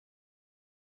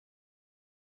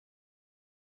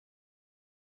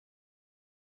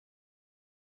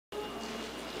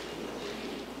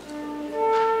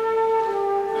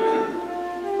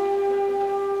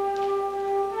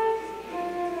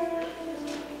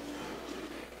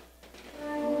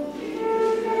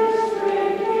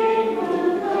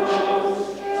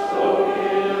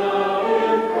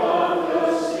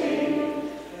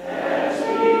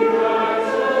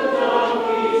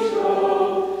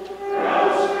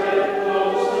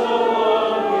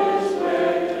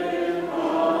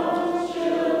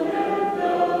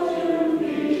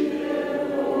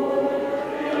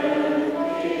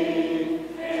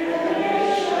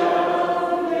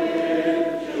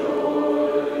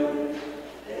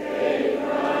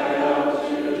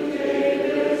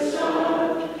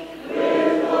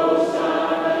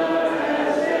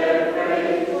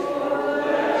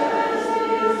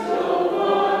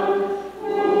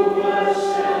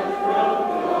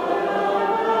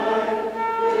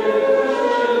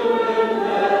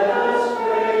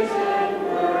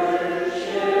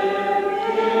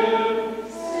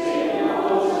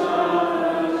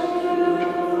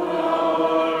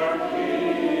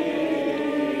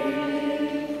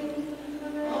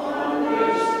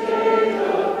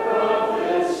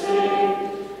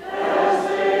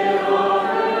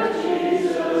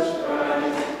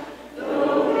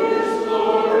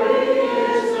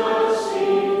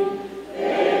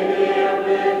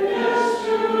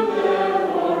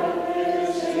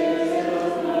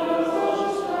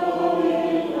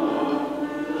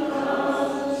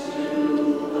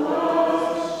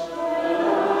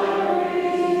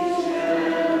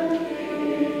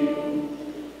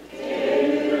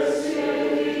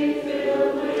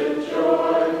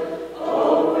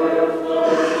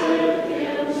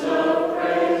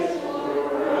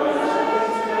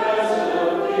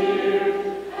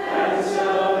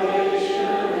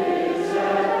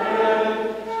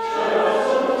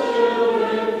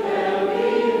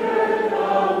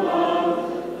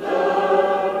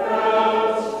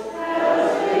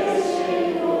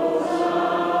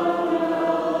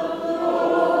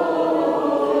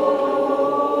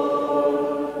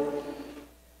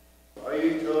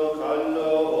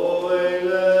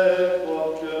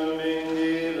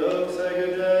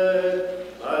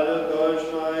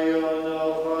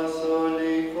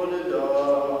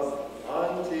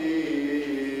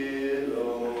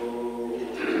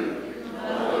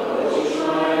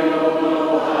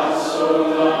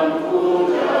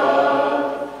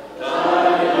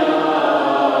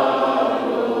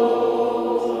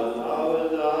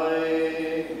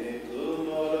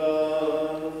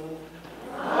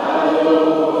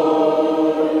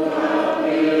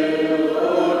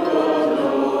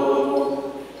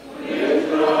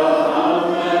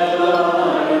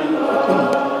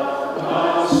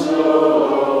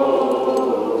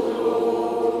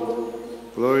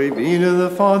be to the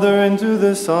Father, and to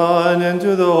the Son, and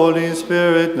to the Holy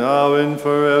Spirit, now and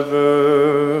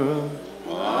forever.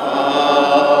 Amen.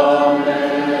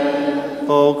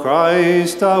 O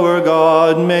Christ, our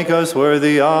God, make us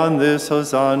worthy on this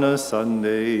Hosanna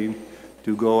Sunday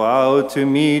to go out to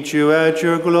meet you at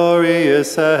your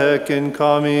glorious second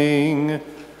coming,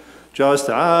 just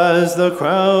as the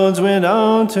crowds went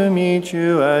out to meet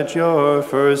you at your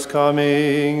first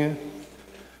coming.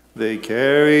 They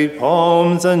carried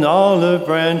palms and olive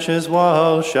branches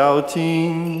while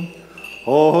shouting,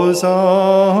 Hosanna!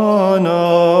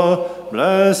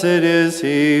 Blessed is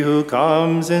he who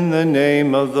comes in the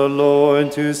name of the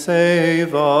Lord to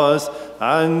save us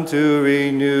and to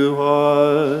renew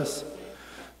us.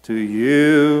 To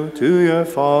you, to your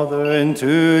Father, and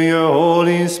to your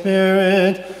Holy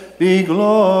Spirit, be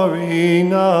glory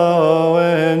now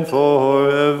and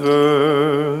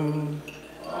forever.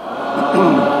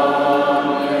 Amen.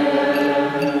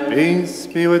 Peace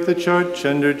be with the church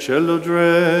and her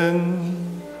children.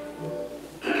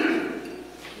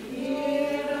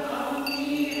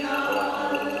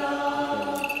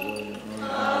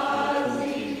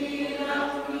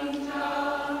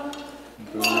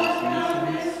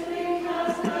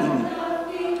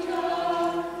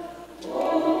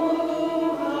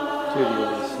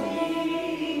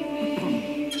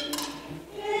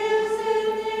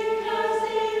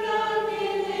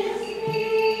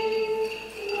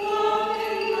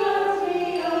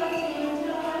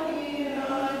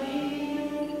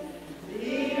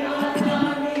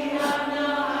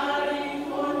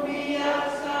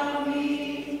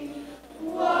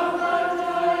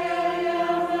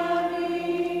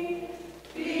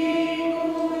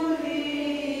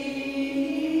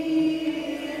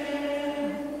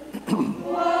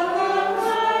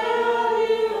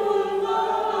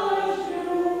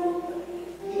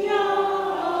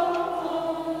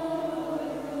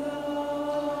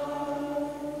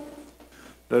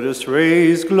 Let us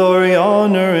raise glory,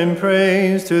 honor, and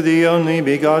praise to the only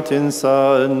begotten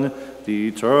Son, the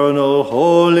eternal,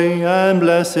 holy, and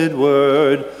blessed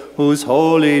Word, whose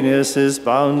holiness is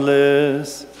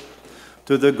boundless.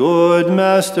 To the good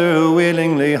Master who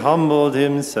willingly humbled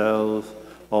himself,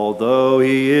 although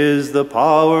he is the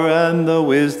power and the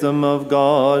wisdom of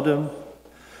God.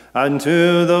 And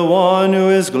to the one who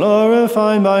is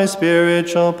glorified by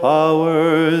spiritual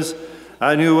powers,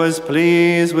 and who was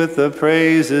pleased with the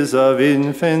praises of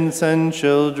infants and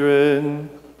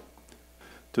children.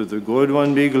 To the good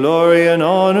one be glory and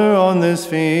honor on this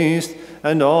feast,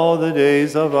 and all the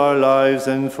days of our lives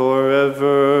and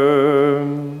forever.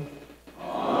 Amen.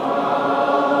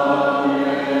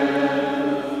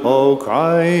 O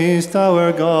Christ,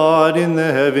 our God, in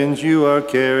the heavens you are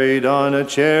carried on a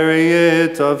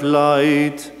chariot of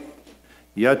light.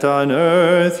 Yet on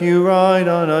earth you ride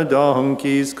on a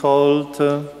donkey's colt.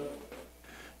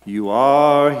 You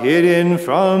are hidden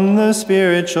from the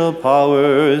spiritual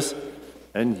powers,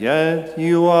 and yet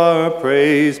you are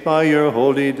praised by your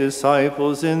holy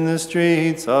disciples in the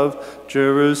streets of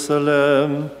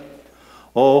Jerusalem.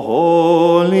 O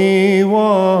Holy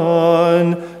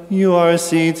One, you are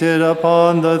seated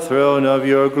upon the throne of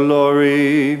your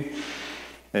glory,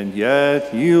 and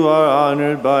yet you are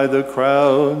honored by the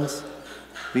crowds,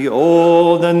 the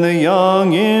old and the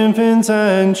young, infants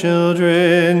and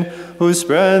children, who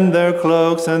spread their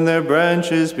cloaks and their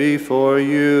branches before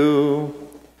you.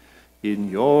 In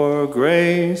your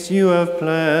grace you have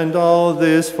planned all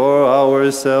this for our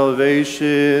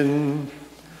salvation.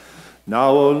 Now,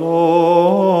 O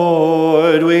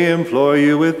Lord, we implore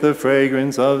you with the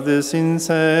fragrance of this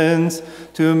incense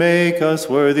to make us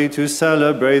worthy to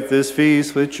celebrate this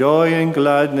feast with joy and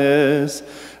gladness,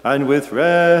 and with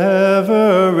reverence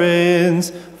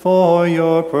for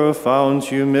your profound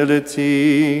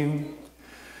humility.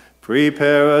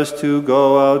 Prepare us to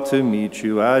go out to meet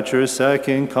you at your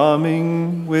second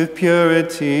coming with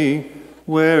purity,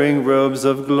 wearing robes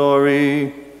of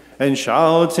glory, and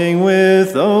shouting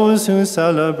with those who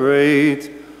celebrate,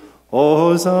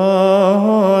 Hosanna!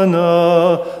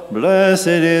 Blessed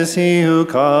is he who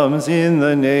comes in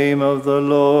the name of the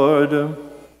Lord.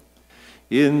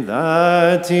 In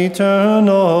that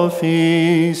eternal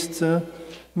feast,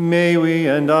 may we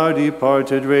and our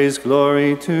departed raise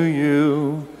glory to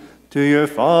you, to your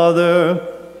Father,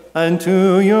 and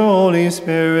to your Holy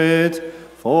Spirit,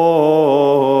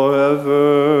 forever.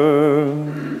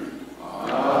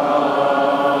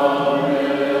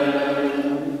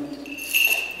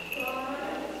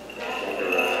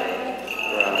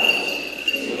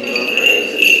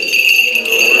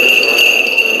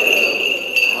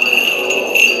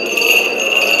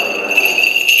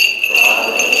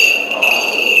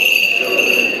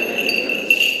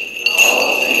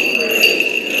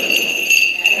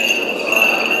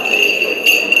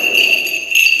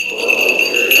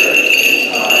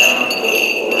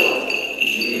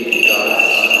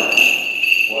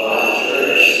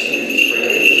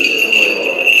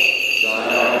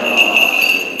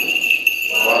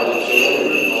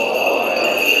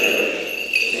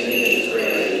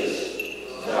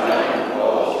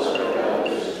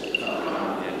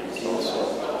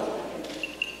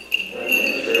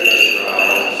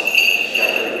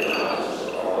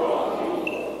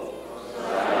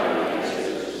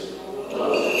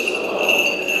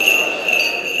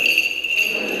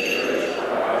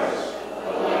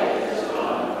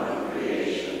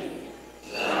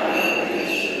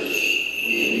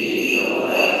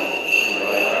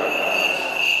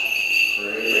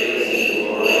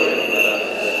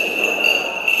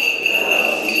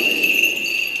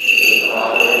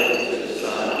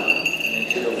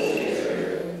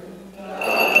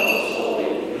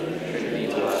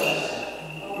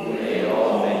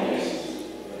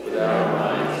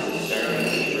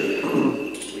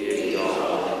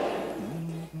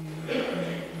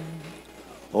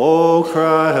 O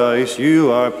Christ, you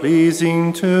are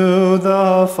pleasing to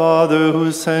the Father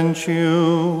who sent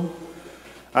you,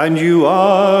 and you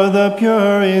are the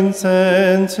pure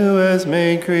incense who has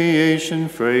made creation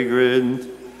fragrant,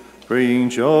 bringing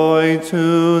joy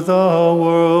to the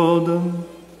world.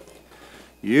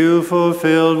 You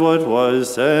fulfilled what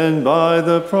was said by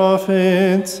the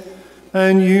prophets,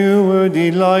 and you were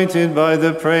delighted by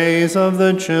the praise of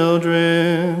the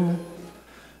children.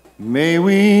 May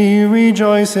we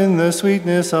rejoice in the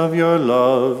sweetness of your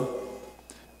love.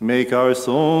 Make our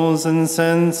souls and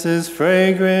senses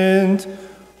fragrant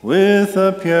with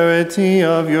the purity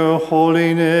of your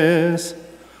holiness,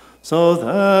 so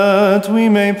that we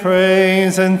may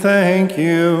praise and thank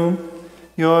you,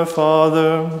 your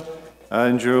Father,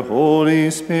 and your Holy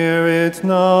Spirit,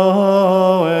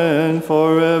 now and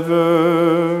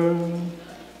forever.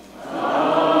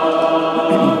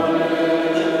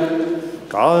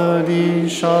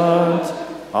 Kadishat,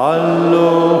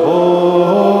 Alloho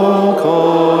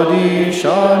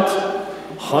Kodishat,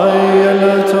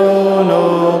 Hayalatono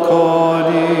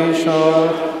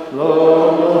Kodishat, Lo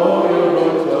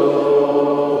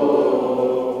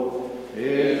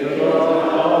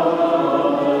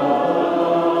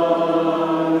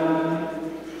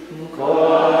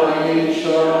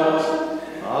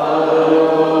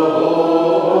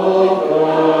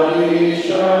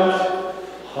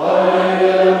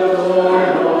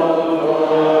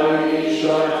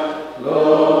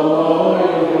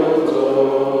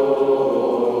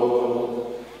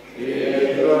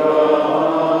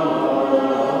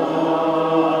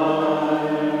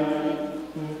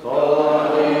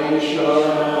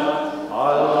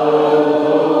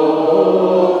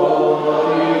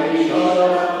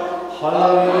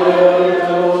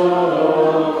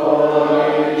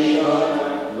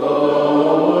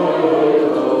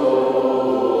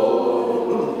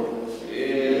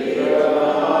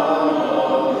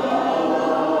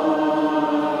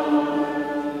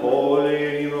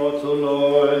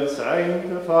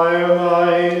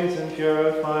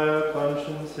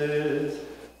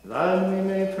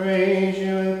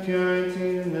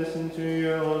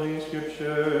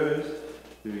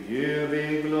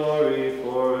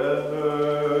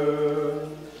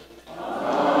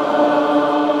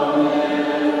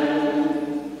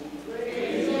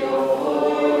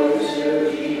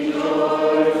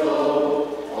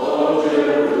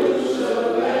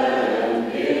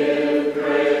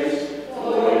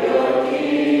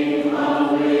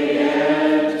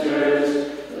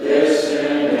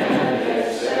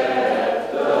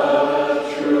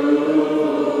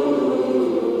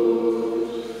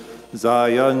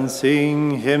Zion,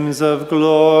 sing hymns of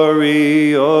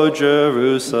glory, O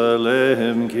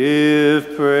Jerusalem,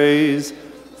 give praise,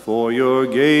 for your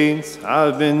gates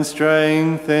have been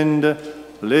strengthened.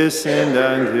 Listen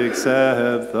and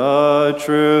accept the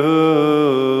truth.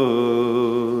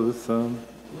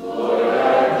 Lord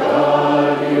our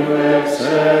God, you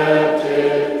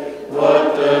accepted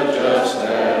what the just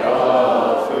had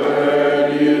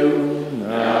offered you.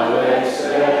 Now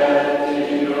accept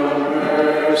in your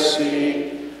mercy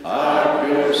our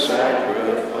pure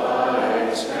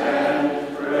sacrifice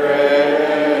and prayer.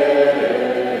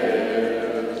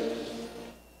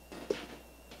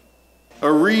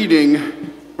 A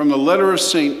reading from the letter of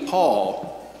St.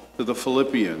 Paul to the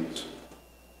Philippians.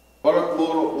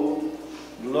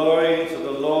 Glory to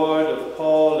the Lord of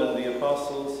Paul and the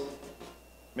apostles.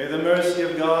 May the mercy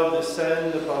of God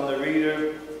descend upon the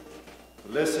reader,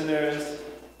 the listeners,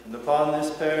 and upon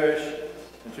this parish,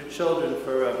 and your children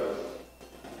forever.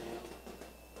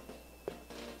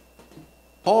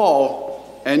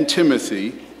 Paul and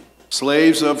Timothy,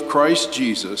 slaves of Christ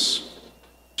Jesus,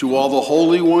 to all the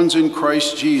holy ones in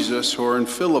Christ Jesus who are in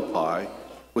Philippi,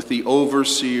 with the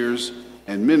overseers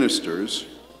and ministers,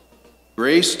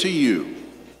 grace to you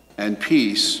and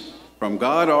peace from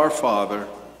God our Father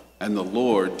and the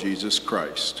Lord Jesus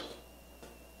Christ.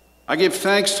 I give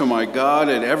thanks to my God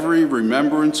at every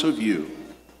remembrance of you,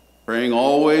 praying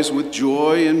always with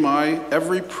joy in my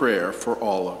every prayer for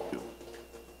all of you,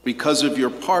 because of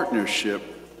your partnership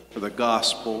for the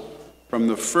gospel from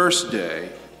the first day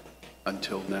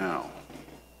until now.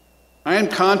 I am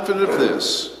confident of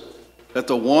this, that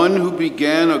the one who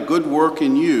began a good work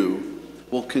in you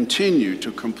will continue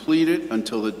to complete it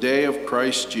until the day of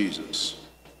Christ Jesus.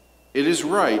 It is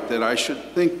right that I should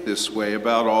think this way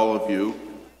about all of you,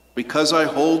 because I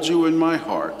hold you in my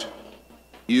heart,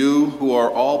 you who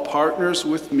are all partners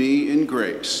with me in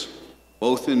grace,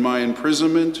 both in my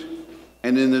imprisonment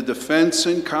and in the defense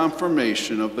and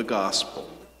confirmation of the gospel.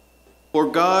 For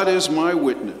God is my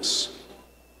witness,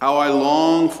 how I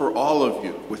long for all of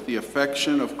you with the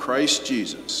affection of Christ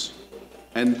Jesus.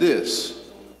 And this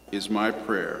is my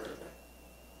prayer,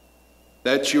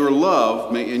 that your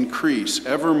love may increase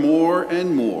ever more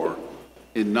and more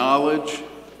in knowledge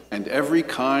and every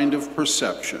kind of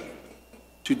perception,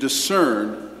 to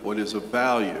discern what is of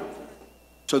value,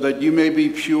 so that you may be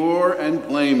pure and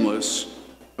blameless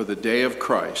for the day of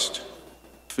Christ,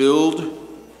 filled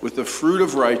with the fruit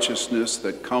of righteousness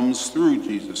that comes through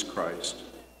Jesus Christ,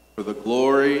 for the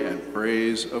glory and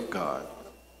praise of God.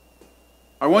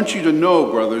 I want you to know,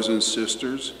 brothers and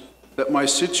sisters, that my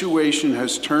situation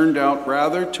has turned out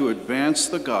rather to advance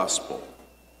the gospel,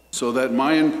 so that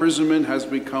my imprisonment has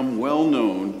become well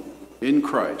known in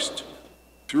Christ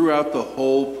throughout the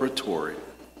whole praetorium.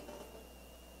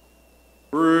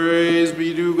 Praise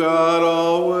be to God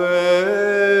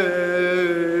always.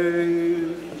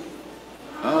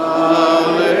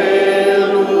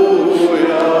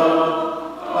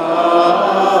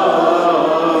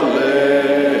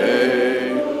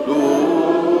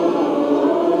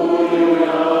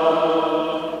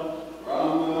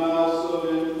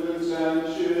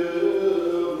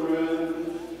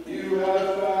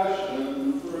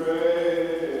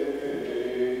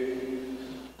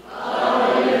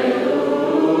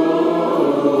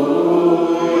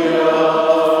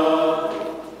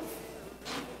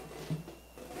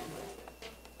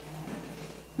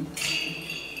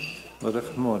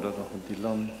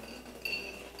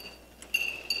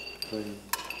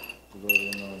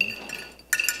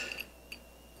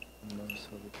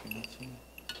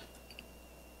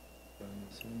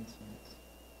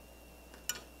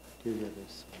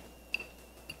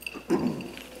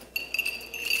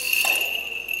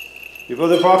 Before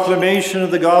the proclamation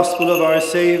of the gospel of our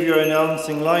Savior,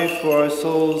 announcing life for our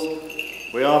souls,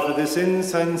 we offer this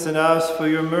incense and ask for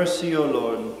your mercy, O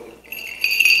Lord.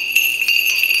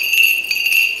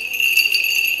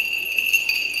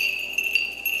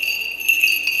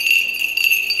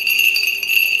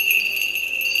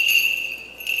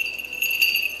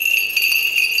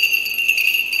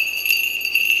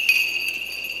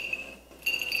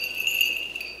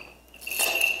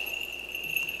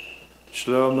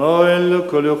 Shlomo el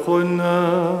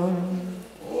koluchuna.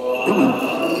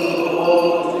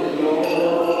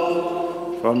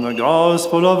 From the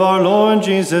Gospel of our Lord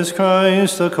Jesus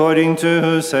Christ, according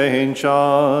to St.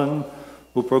 John,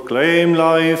 who proclaimed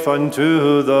life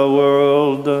unto the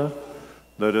world.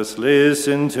 Let us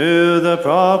listen to the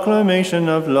proclamation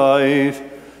of life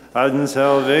and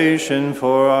salvation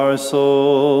for our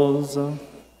souls.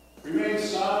 Remain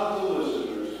silent, the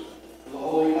listeners, for the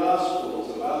Holy Gospel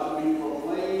is about to be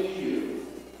proclaimed to you.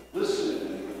 Listen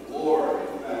in glory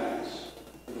and thanks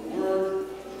for the word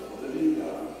of the living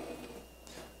God.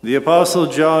 The Apostle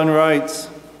John writes,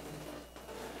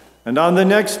 "And on the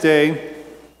next day,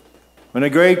 when a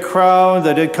great crowd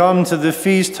that had come to the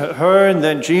feast heard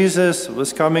that Jesus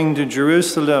was coming to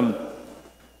Jerusalem,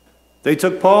 they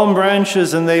took palm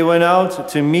branches and they went out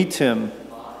to meet him.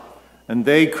 And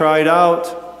they cried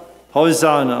out,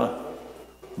 'Hosanna!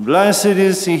 Blessed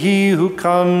is he who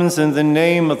comes in the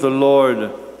name of the Lord,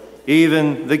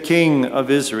 even the King of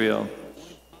Israel.'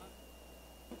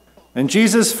 And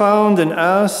Jesus found an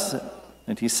ass,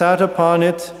 and he sat upon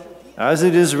it, as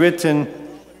it is written,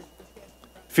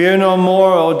 'Fear no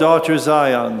more, O daughter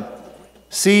Zion.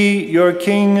 See, your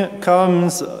king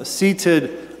comes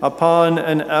seated upon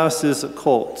an ass's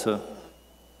colt.'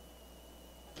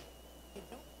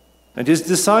 And his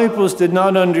disciples did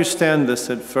not understand this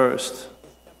at first.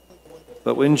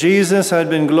 But when Jesus had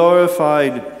been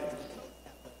glorified,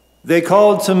 they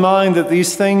called to mind that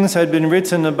these things had been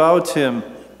written about him,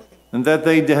 and that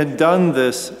they had done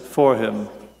this for him.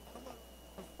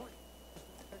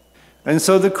 And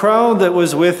so the crowd that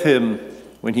was with him,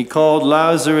 when he called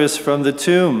Lazarus from the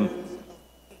tomb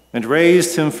and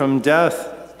raised him from death,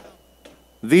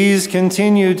 these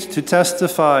continued to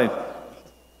testify.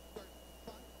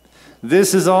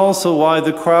 This is also why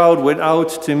the crowd went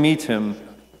out to meet him,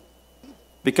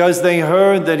 because they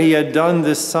heard that he had done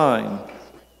this sign.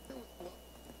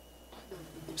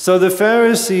 So the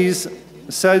Pharisees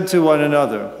said to one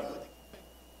another,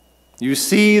 'You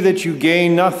see that you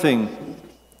gain nothing.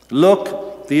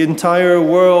 Look, the entire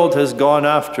world has gone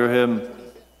after him.'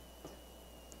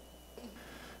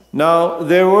 Now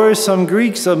there were some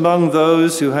Greeks among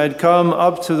those who had come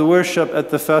up to the worship at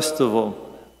the festival.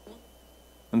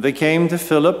 And they came to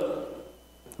Philip,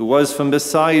 who was from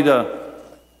Bethsaida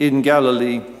in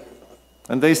Galilee.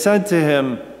 And they said to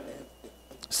him,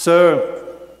 'Sir,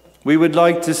 we would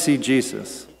like to see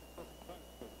Jesus.'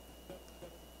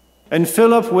 And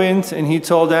Philip went and he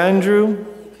told Andrew,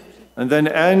 and then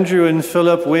Andrew and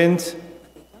Philip went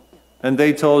and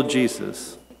they told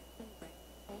Jesus.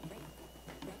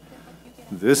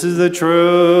 This is the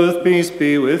truth. Peace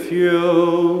be with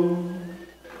you.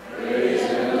 Praise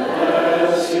and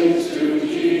blessings to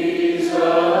Jesus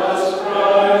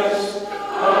Christ,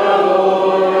 our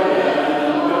Lord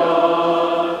and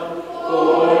God,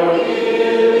 for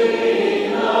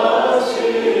giving us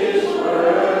his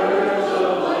words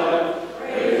of life.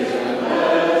 Praise and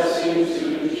blessings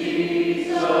to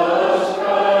Jesus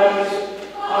Christ,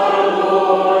 our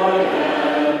Lord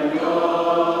and God.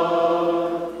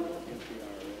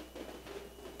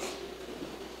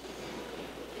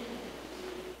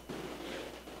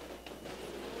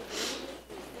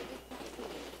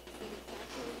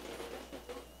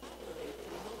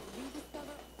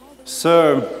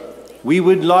 Sir, we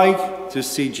would like to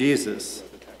see Jesus.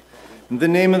 In the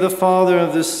name of the Father,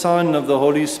 of the Son, of the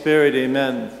Holy Spirit,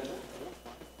 amen.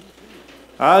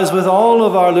 As with all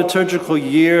of our liturgical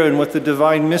year and with the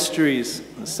divine mysteries,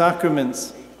 the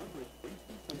sacraments,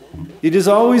 it is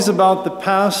always about the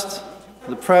past,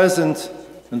 the present,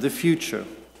 and the future.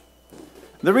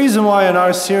 The reason why in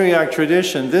our Syriac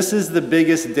tradition, this is the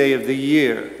biggest day of the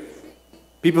year.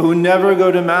 People who never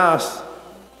go to Mass,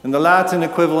 in the Latin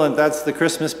equivalent, that's the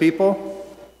Christmas people.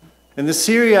 In the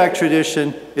Syriac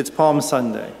tradition, it's Palm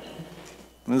Sunday.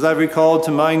 And as I've recalled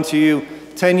to mind to you,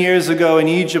 10 years ago in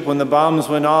Egypt, when the bombs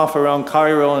went off around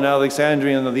Cairo and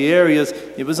Alexandria and the areas,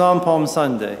 it was on Palm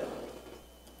Sunday.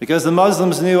 Because the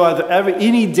Muslims knew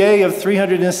any day of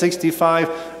 365,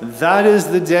 that is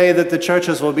the day that the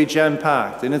churches will be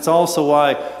jam-packed. And it's also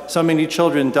why so many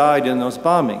children died in those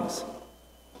bombings.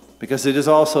 Because it is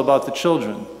also about the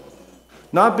children.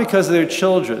 Not because they're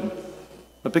children,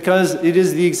 but because it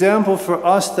is the example for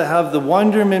us to have the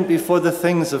wonderment before the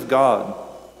things of God,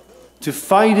 to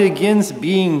fight against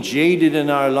being jaded in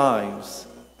our lives,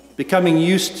 becoming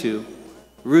used to,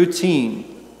 routine,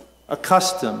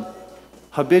 accustomed,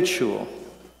 habitual.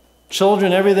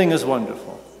 Children, everything is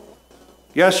wonderful.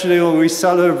 Yesterday when we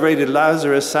celebrated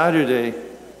Lazarus Saturday,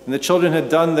 and the children had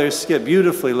done their skit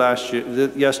beautifully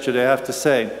yesterday, I have to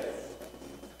say.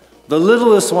 The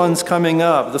littlest ones coming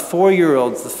up, the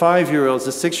 4-year-olds, the 5-year-olds,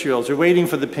 the 6-year-olds, are waiting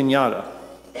for the piñata.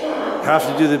 Have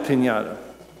to do the piñata.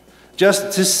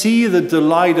 Just to see the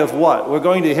delight of what? We're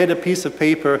going to hit a piece of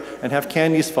paper and have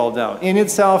candies fall down. In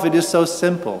itself, it is so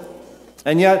simple.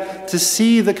 And yet, to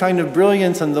see the kind of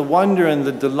brilliance and the wonder and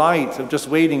the delight of just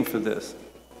waiting for this.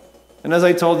 And as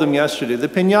I told them yesterday, the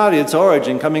piñata, its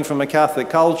origin coming from a Catholic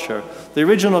culture. The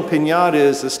original piñata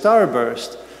is a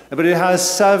starburst. But it has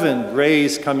 7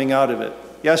 rays coming out of it.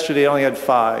 Yesterday it only had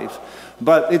 5.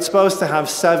 But it's supposed to have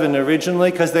 7 originally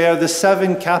because they are the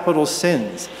 7 capital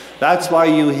sins. That's why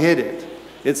you hit it.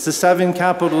 It's the 7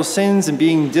 capital sins and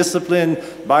being disciplined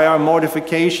by our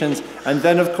mortifications. And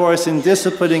then, of course, in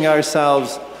disciplining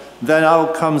ourselves, then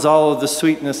out comes all of the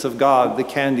sweetness of God. The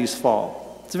candies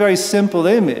fall. It's a very simple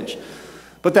image.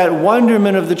 But that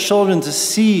wonderment of the children to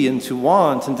see and to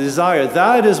want and desire,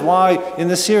 that is why in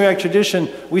the Syriac tradition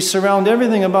we surround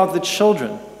everything about the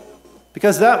children.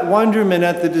 Because that wonderment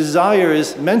at the desire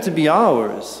is meant to be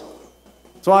ours.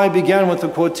 That's why I began with a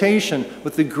quotation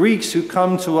with the Greeks who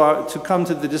come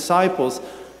to the disciples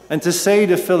and to say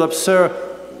to Philip, "Sir,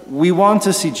 we want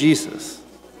to see Jesus."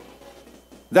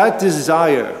 That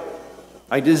desire,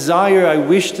 I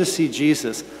wish to see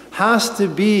Jesus, has to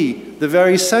be the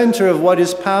very center of what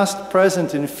is past,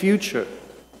 present, and future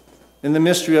in the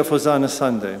mystery of Hosanna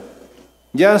Sunday.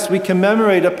 Yes, we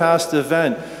commemorate a past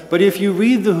event, but if you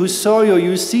read the Husoyo,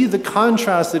 you see the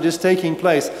contrast that is taking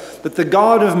place, that the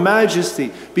God of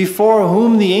majesty, before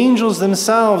whom the angels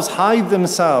themselves hide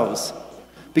themselves,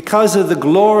 because of the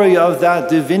glory of that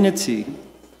divinity,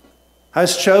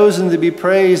 has chosen to be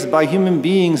praised by human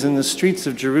beings in the streets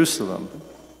of Jerusalem.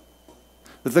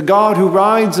 That the God who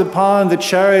rides upon the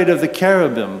chariot of the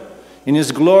cherubim in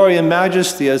his glory and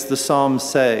majesty, as the Psalms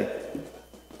say,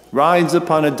 rides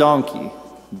upon a donkey,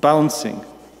 bouncing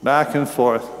back and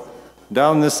forth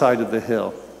down the side of the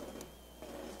hill.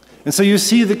 And so you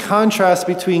see the contrast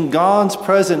between God's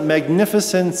present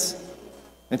magnificence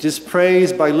and his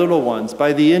praise by little ones,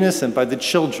 by the innocent, by the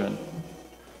children.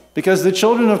 Because the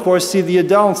children, of course, see the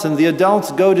adults, and the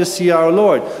adults go to see our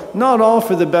Lord. Not all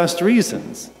for the best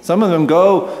reasons. Some of them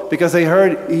go because they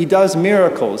heard he does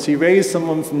miracles. He raised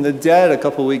someone from the dead a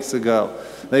couple weeks ago.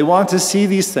 They want to see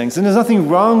these things, and there's nothing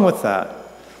wrong with that.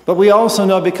 But we also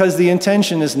know because the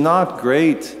intention is not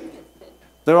great,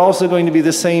 they're also going to be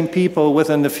the same people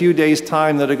within a few days'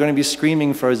 time that are going to be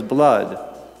screaming for his blood.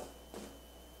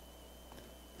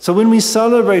 So when we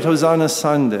celebrate Hosanna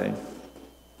Sunday,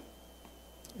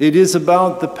 it is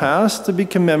about the past to be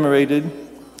commemorated,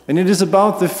 and it is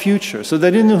about the future. So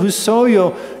that in the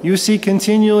Husoyo, you see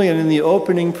continually, and in the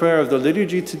opening prayer of the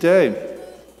liturgy today,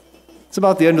 It's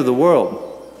about the end of the world.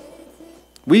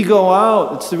 We go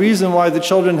out, it's the reason why the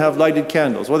children have lighted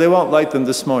candles. Well, they won't light them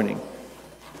this morning.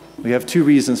 We have two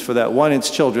reasons for that. One,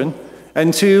 it's children,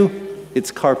 and two,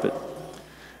 it's carpet.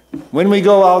 When we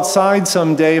go outside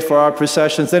someday for our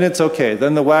processions, then it's okay.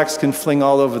 Then the wax can fling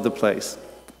all over the place.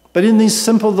 But in these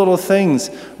simple little things,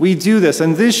 we do this.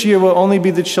 And this year will only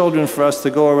be the children for us to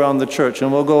go around the church.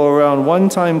 And we'll go around one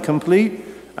time complete,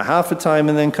 a half a time,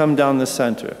 and then come down the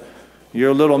center.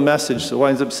 Your little message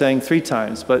winds up saying 3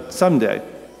 times, but someday.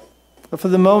 But for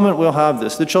the moment, we'll have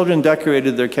this. The children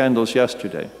decorated their candles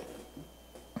yesterday.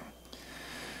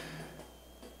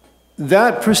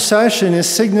 That procession is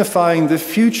signifying the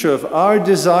future of our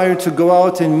desire to go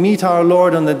out and meet our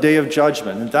Lord on the day of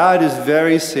judgment. And that is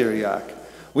very Syriac.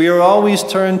 We are always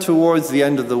turned towards the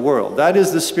end of the world. That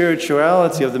is the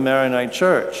spirituality of the Maronite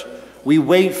Church. We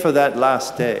wait for that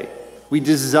last day. We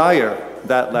desire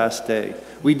that last day.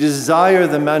 We desire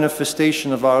the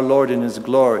manifestation of our Lord in His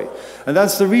glory. And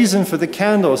that's the reason for the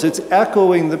candles. It's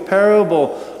echoing the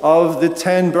parable of the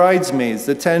 10 bridesmaids,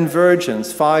 the 10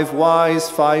 virgins, 5 wise,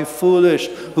 5 foolish,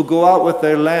 who go out with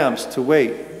their lamps to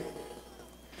wait.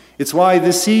 It's why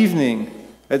this evening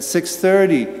at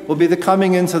 6:30 will be the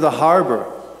coming into the harbor.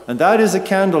 And that is a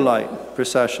candlelight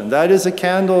procession. That is a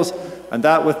candles, and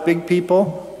that with big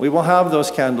people, we will have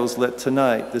those candles lit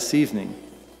tonight, this evening.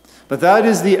 But that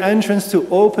is the entrance to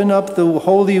open up the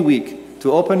Holy Week,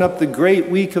 to open up the great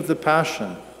week of the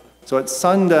Passion. So at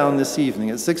sundown this evening,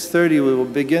 at 6:30, we will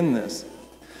begin this.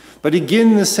 But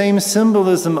again, the same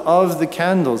symbolism of the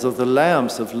candles, of the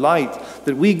lamps, of light,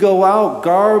 that we go out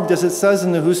garbed, as it says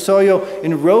in the Husoyo,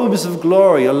 in robes of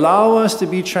glory. Allow us to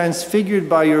be transfigured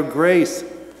by your grace,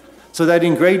 so that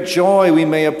in great joy we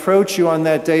may approach you on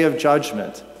that day of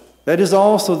judgment. That is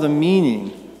also the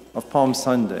meaning of Palm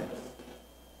Sunday.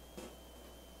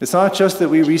 It's not just that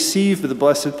we receive the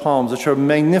blessed palms, which are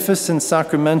magnificent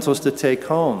sacramentals to take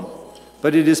home,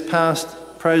 but it is past,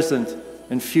 present,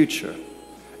 and future.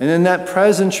 And in that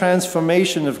present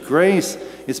transformation of grace,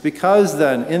 it's because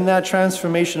then, in that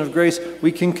transformation of grace,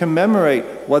 we can commemorate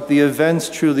what the events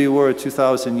truly were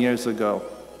 2,000 years ago.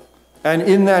 And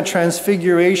in that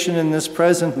transfiguration, in this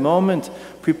present moment,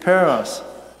 prepare us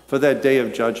for that day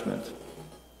of judgment.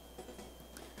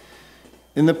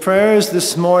 In the prayers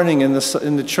this morning in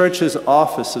the church's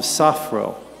office of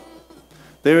Safro,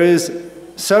 there is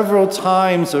several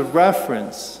times a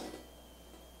reference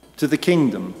to the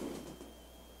kingdom.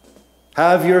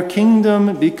 Have your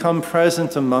kingdom become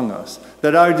present among us,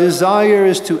 that our desire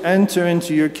is to enter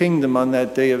into your kingdom on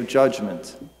that day of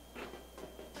judgment.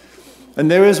 And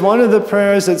there is one of the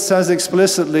prayers that says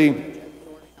explicitly,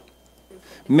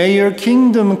 may your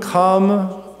kingdom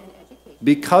come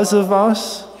because of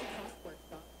us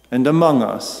and among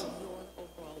us.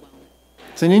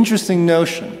 It's an interesting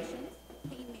notion.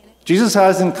 Jesus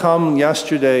hasn't come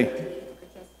yesterday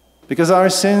because our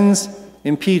sins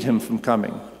impede him from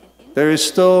coming. There is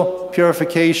still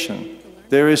purification.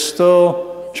 There is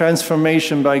still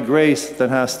transformation by grace that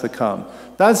has to come.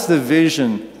 That's the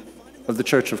vision of the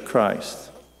Church of Christ.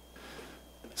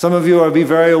 Some of you will be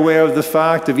very aware of the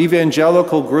fact of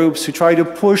evangelical groups who try to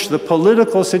push the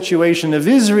political situation of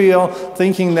Israel,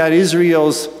 thinking that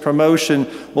Israel's promotion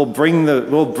will bring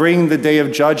the day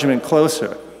of judgment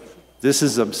closer. This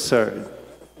is absurd.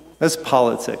 That's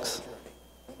politics.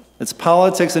 It's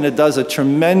politics, and it does a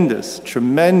tremendous,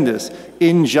 tremendous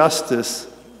injustice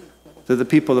to the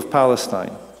people of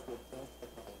Palestine.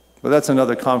 But that's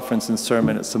another conference and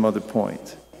sermon at some other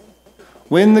point.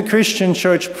 When the Christian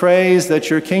church prays that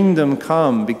your kingdom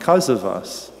come because of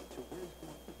us,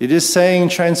 it is saying,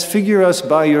 transfigure us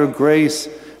by your grace,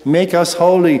 make us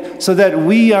holy, so that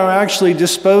we are actually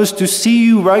disposed to see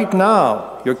you right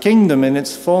now, your kingdom in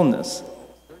its fullness.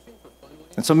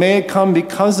 And so may it come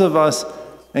because of us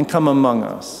and come among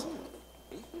us.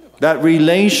 That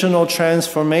relational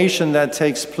transformation that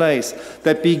takes place,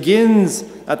 that begins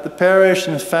at the parish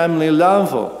and family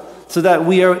level, so that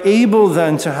we are able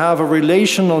then to have a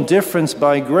relational difference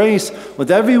by grace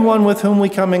with everyone with whom we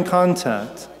come in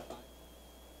contact.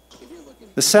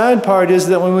 The sad part is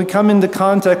that when we come into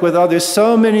contact with others,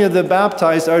 so many of the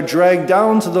baptized are dragged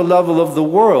down to the level of the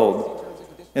world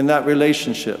in that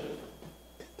relationship.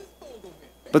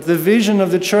 But the vision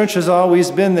of the church has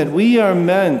always been that we are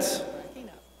meant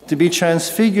to be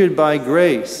transfigured by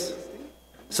grace,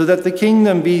 so that the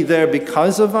kingdom be there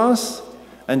because of us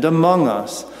and among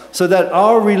us, so that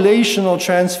our relational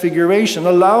transfiguration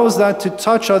allows that to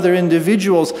touch other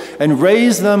individuals and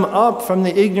raise them up from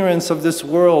the ignorance of this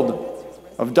world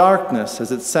of darkness,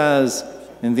 as it says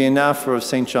in the anaphora of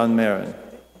St. John Maron.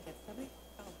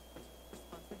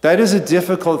 That is a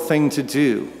difficult thing to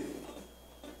do.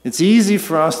 It's easy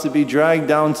for us to be dragged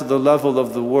down to the level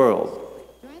of the world.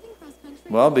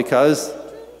 Well, because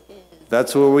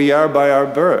that's where we are by our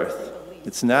birth.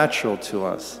 It's natural to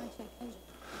us.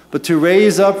 But to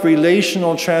raise up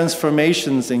relational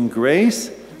transformations in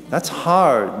grace, that's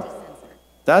hard.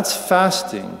 That's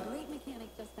fasting.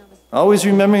 Always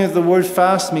remembering that the word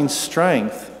fast means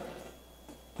strength.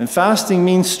 And fasting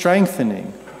means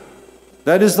strengthening.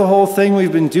 That is the whole thing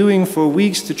we've been doing for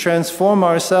weeks, to transform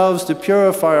ourselves, to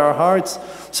purify our hearts,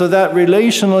 so that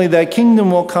relationally that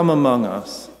kingdom will come among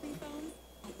us.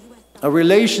 A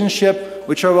relationship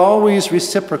which are always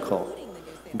reciprocal.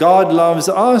 God loves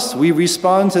us, we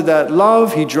respond to that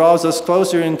love, He draws us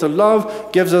closer into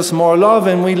love, gives us more love,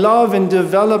 and we love and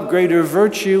develop greater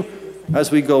virtue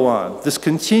as we go on. This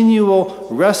continual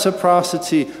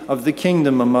reciprocity of the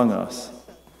kingdom among us.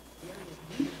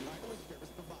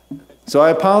 So I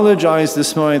apologize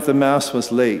this morning that the Mass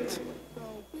was late.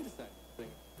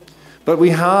 But we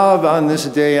have on this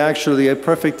day actually a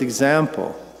perfect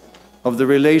example of the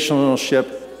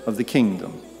relationship of the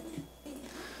kingdom.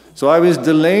 So I was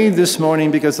delayed this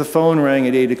morning because the phone rang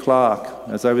at 8 o'clock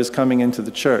as I was coming into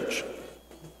the church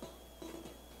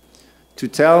to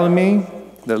tell me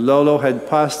that Lolo had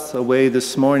passed away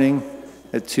this morning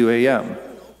at 2 a.m.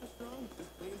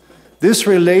 This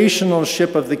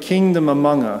relationship of the kingdom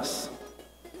among us,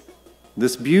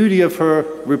 this beauty of her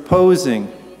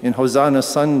reposing in Hosanna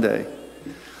Sunday,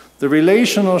 the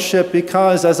relationship,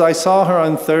 because as I saw her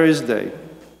on Thursday,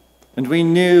 and we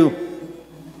knew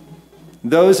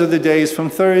those are the days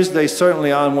from Thursday,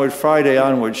 certainly onward, Friday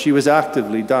onward, she was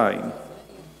actively dying.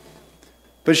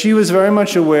 But she was very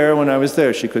much aware when I was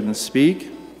there. She couldn't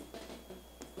speak.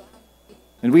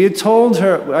 And we had told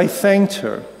her, I thanked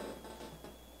her,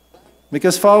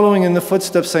 because following in the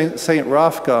footsteps of Saint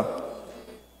Rafka,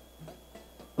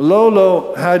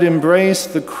 Lolo had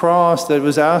embraced the cross that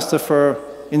was asked of her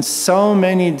in so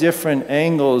many different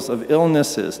angles of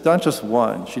illnesses, not just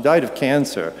one. She died of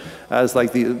cancer as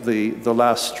like the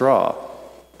last straw,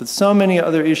 but so many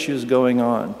other issues going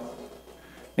on.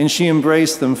 And she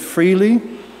embraced them freely,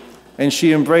 and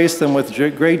she embraced them with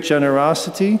great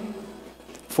generosity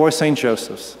for St.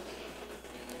 Joseph's.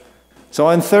 So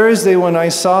on Thursday when I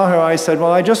saw her, I said,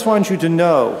 well, I just want you to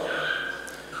know,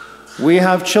 we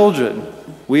have children.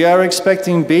 We are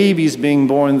expecting babies being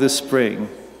born this spring.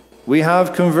 We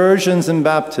have conversions and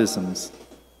baptisms.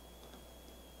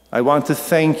 I want to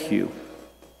thank you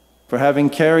for having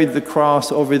carried the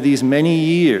cross over these many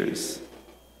years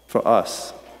for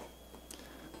us.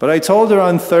 But I told her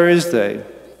on Thursday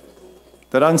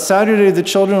that on Saturday the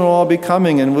children will all be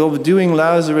coming and we'll be doing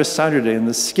Lazarus Saturday and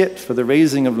the skit for the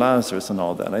raising of Lazarus and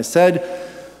all that. And I said,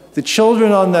 the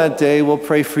children on that day will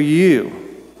pray for you.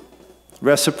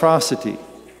 Reciprocity,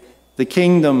 the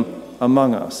kingdom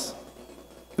among us.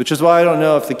 Which is why I don't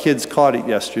know if the kids caught it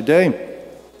yesterday.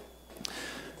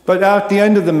 But at the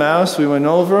end of the Mass, we went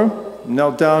over,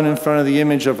 knelt down in front of the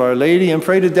image of Our Lady, and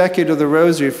prayed a decade of the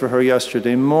Rosary for her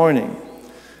yesterday morning.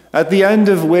 At the end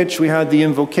of which we had the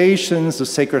invocations, the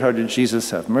Sacred Heart of Jesus,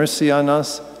 have mercy on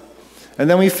us. And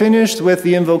then we finished with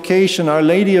the invocation, Our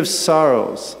Lady of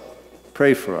Sorrows,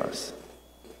 pray for us.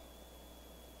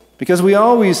 Because we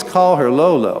always call her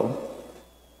Lolo.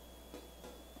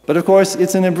 But of course,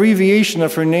 it's an abbreviation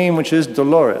of her name, which is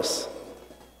Dolores.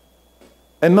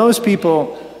 And most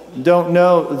people don't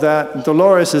know that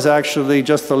Dolores is actually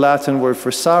just the Latin word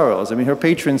for sorrows. I mean, her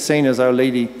patron saint is Our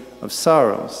Lady of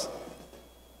Sorrows.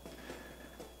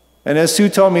 And as Sue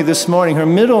told me this morning, her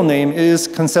middle name is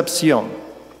Concepcion.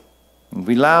 And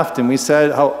we laughed and we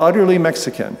said, how utterly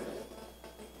Mexican.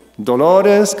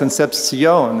 Dolores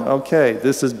Concepcion. Okay,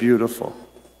 this is beautiful.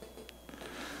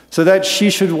 So that she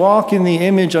should walk in the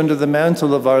image under the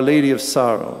mantle of Our Lady of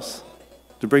Sorrows,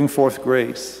 to bring forth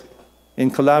grace in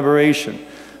collaboration.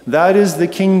 That is the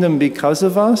kingdom because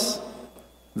of us.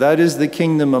 That is the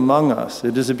kingdom among us.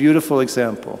 It is a beautiful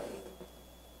example.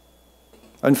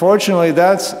 Unfortunately,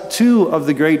 that's two of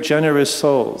the great generous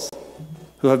souls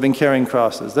who have been carrying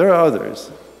crosses. There are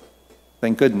others,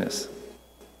 thank goodness.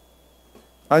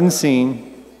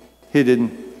 Unseen,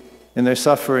 hidden in their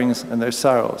sufferings and their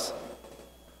sorrows.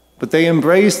 But they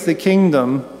embrace the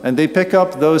kingdom and they pick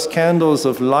up those candles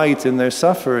of light in their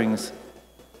sufferings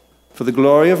for the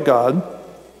glory of God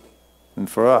and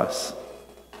for us.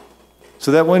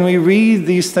 So that when we read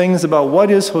these things about what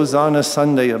is Hosanna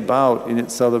Sunday about in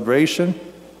its celebration,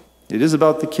 it is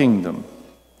about the kingdom.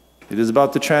 It is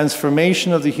about the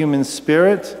transformation of the human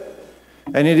spirit,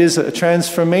 and it is a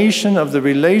transformation of the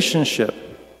relationship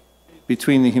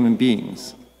between the human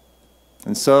beings.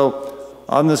 And so,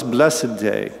 on this blessed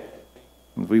day,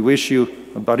 we wish you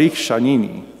a Baruch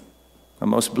Shaneenee, a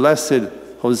most blessed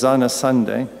Hosanna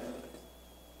Sunday,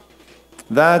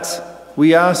 that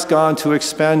we ask God to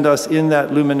expand us in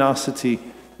that luminosity,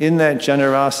 in that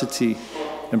generosity,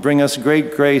 and bring us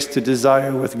great grace to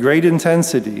desire with great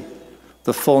intensity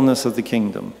the fullness of the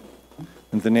kingdom.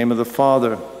 In the name of the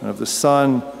Father, and of the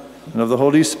Son, and of the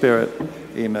Holy Spirit,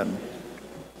 amen.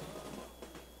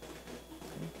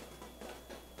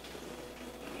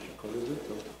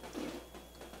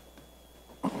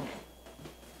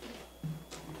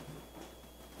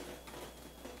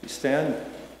 Stand.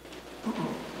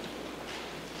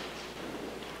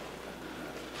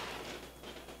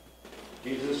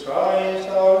 Jesus Christ,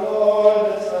 our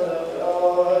Lord, the Son of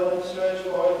God, stretch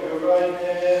forth your right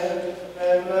hand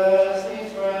and bless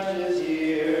these branches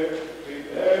here,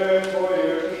 prepared for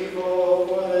your people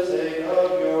for the sake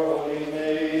of your holy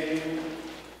name.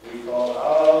 We call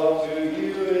out to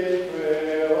you in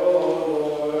prayer, O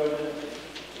Lord,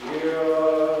 hear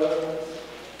us.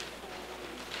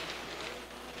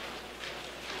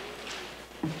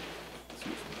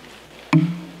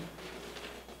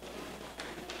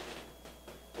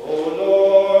 O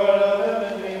Lord of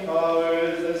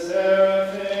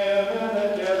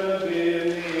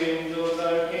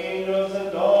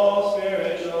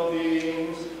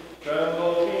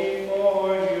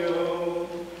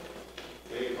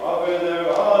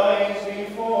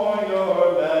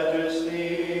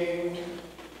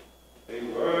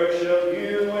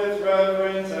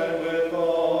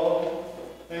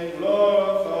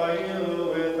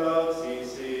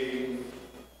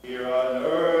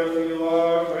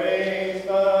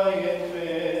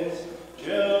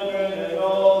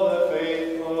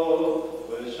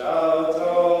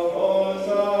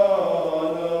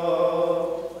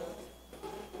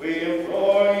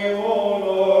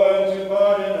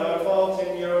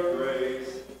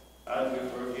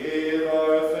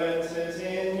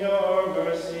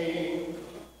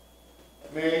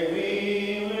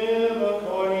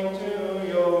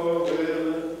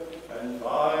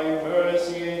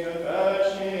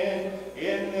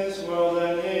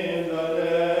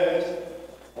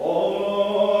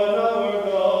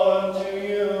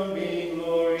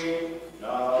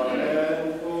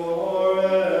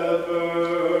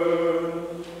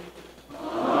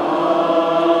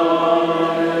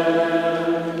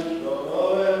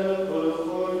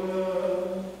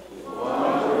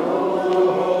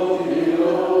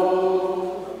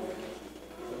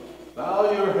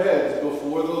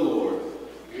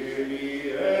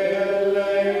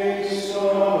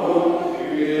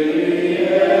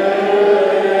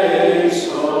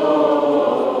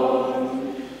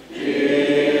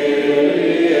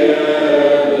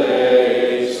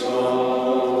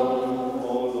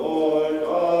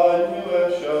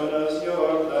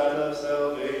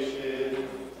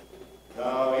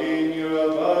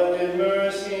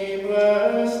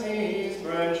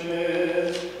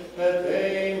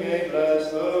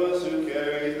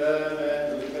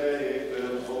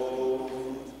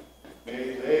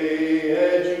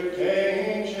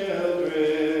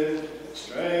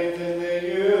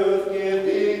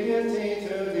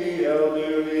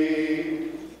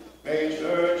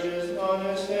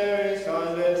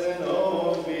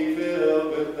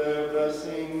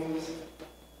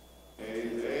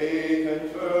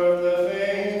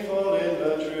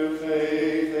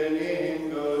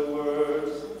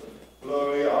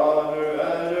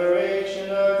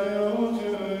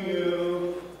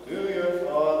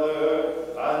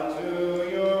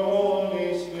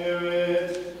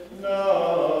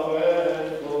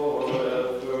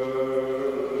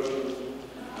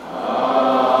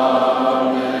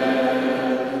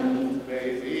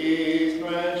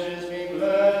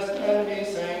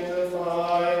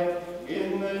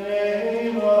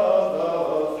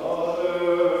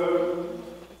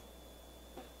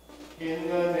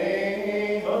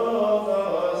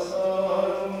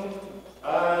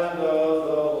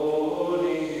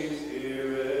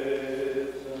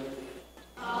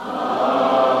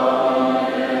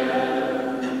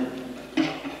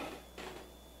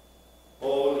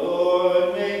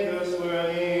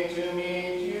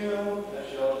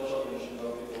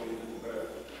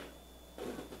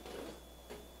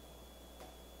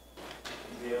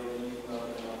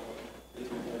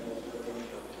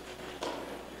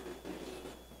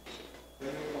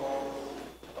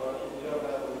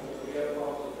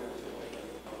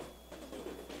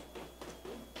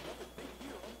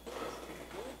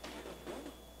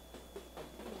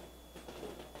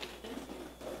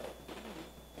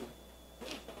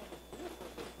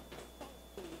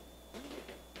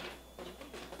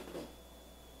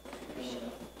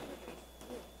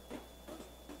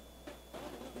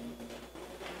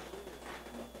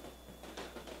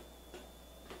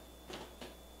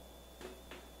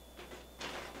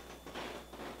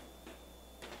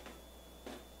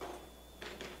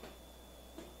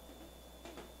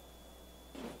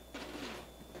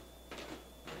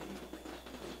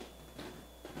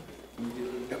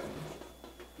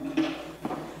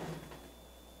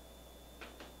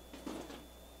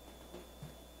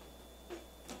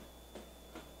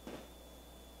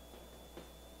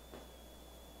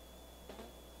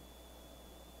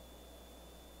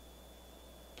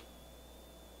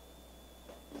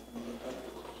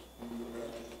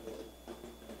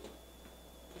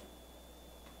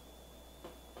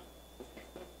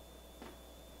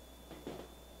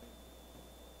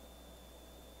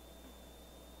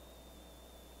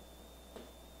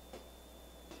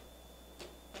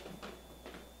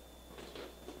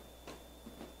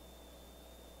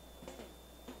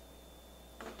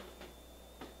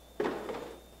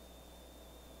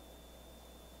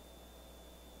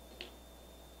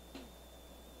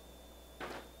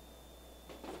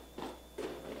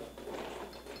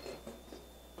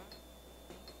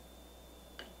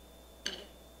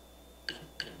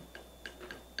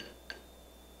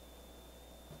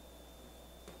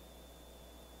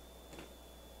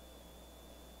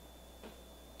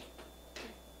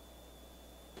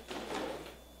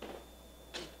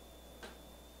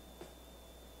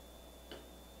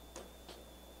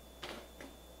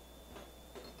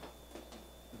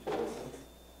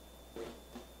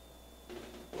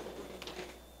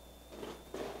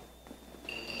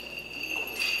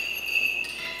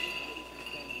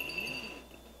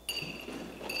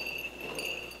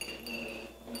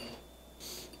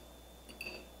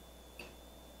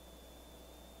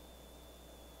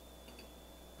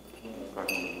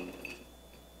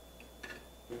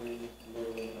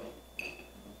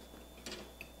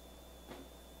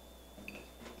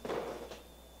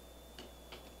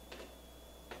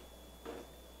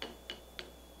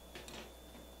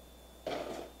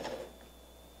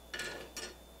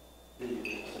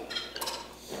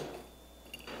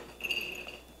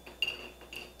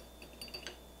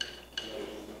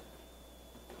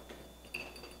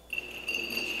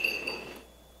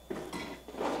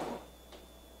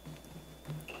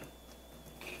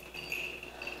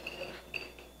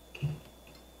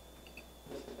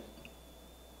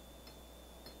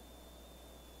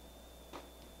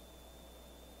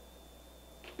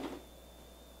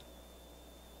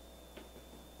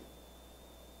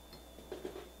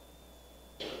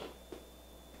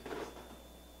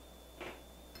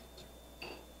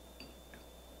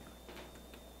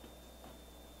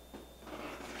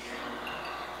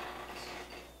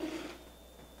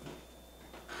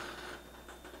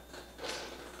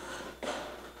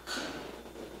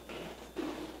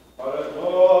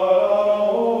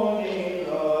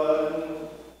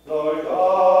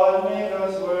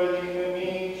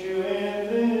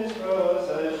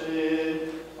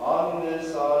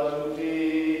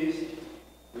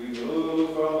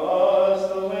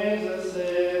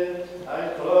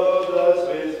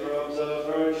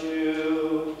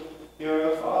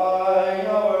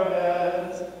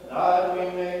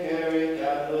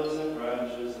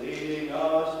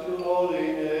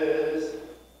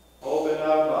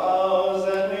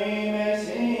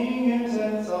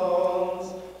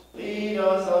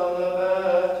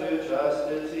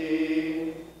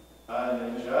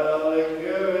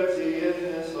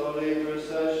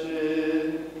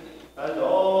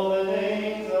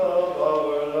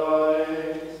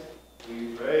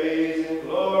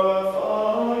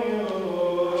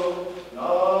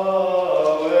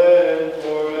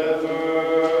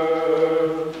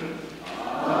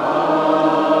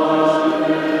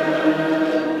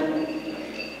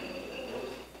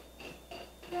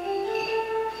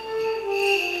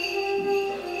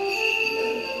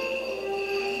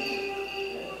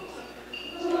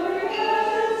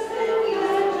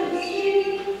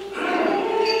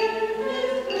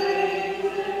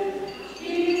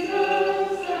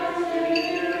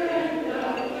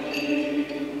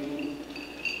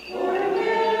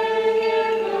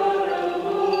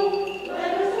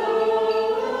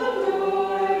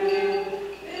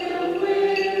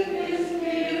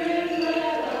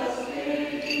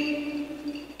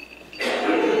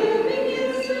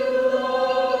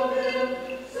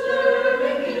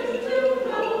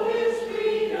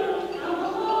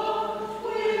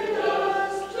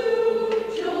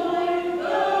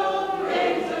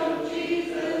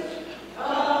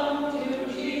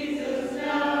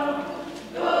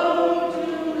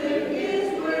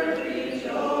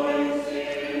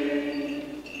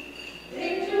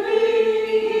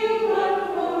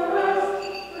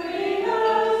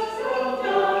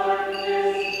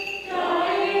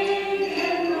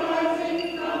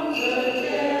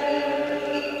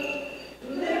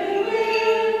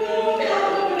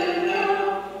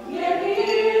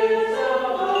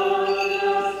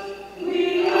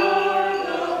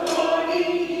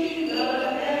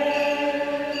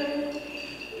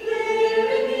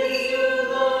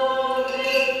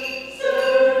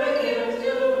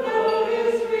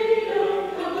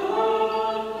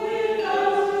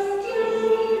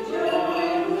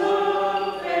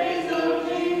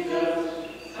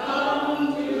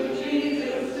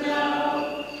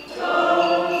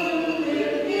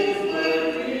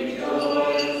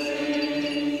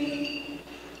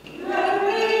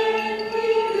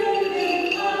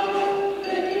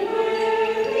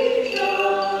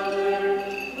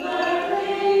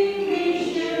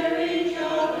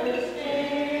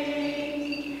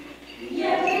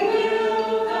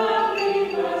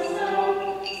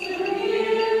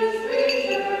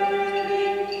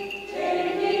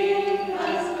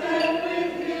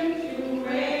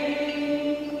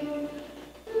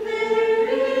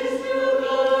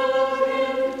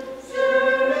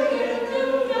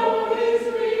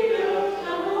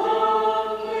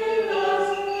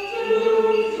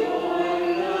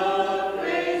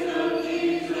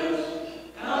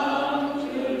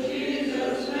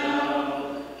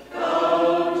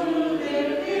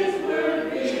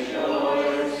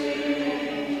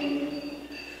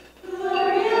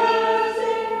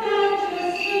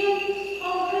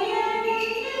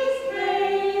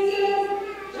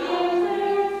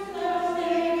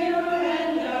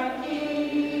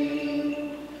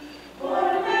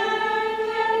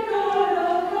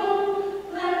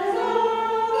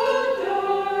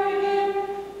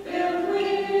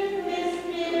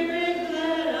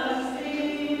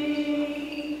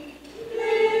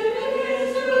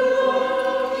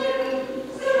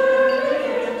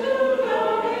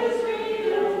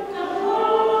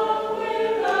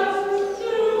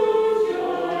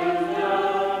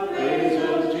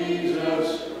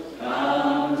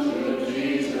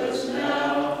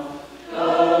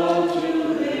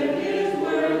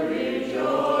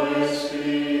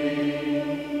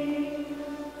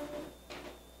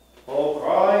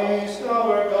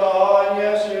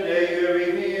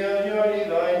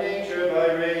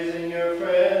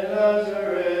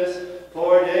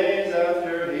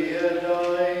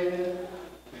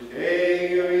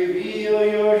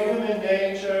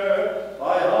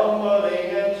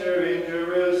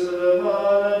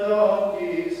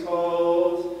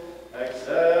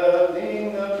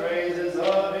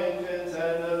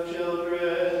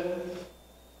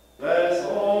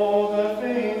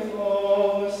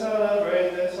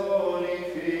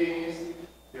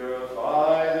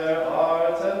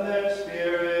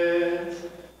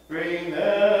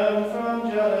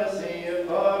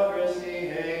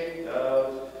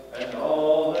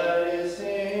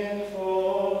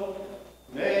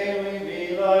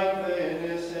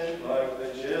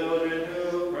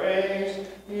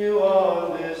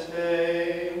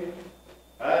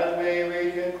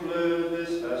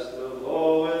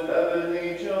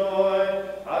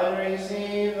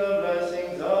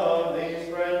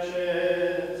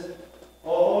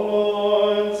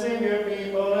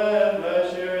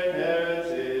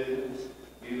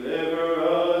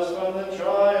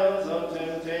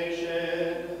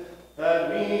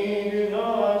we do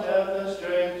not have the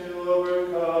strength to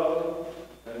overcome.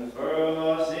 Confirm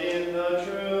us in the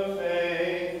true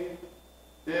faith.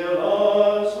 Fill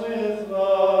us with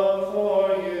love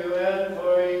for you and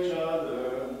for each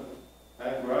other,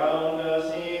 and ground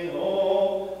us in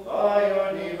hope by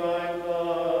your divine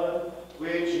blood,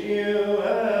 which you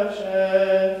have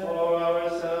shed for our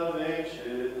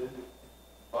salvation.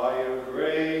 By your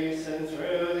grace and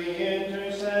through the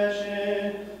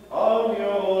intercession of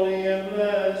your holy and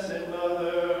blessed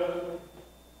Mother,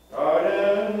 guard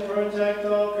and protect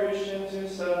all Christians who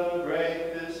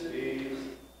celebrate this feast.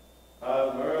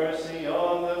 Have mercy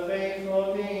on the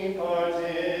faithful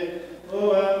departed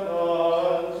who have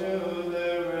gone to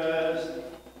their rest,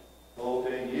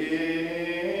 hoping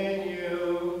in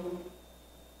you.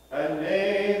 And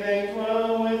may they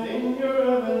dwell within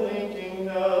your heavenly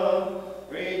kingdom,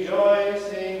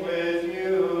 rejoicing with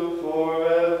you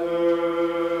forever.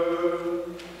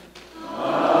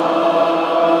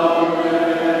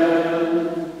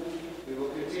 Amen. We will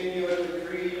continue with the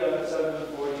Creed on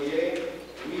 748.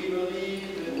 We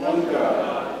believe in one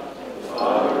God, the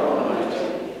Father Almighty,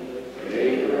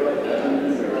 maker of heaven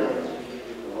and earth,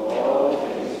 of all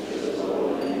things visible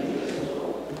and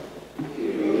invisible. We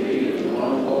believe in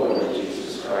one Lord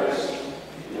Jesus Christ,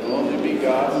 The only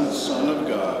begotten Son of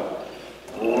God,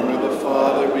 born of the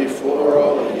Father before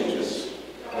all ages,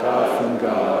 God from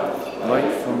God,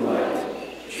 light from light,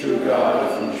 true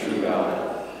God from true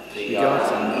God,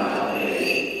 begotten, not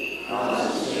made,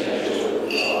 consubstantial with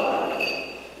the Father.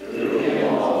 Through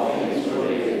him all things were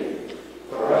made.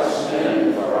 For us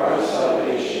men, for our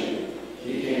salvation,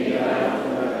 he came down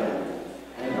from heaven,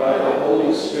 and by the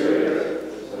Holy Spirit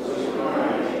was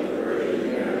incarnate of the Virgin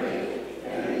Mary,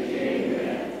 and became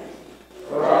man.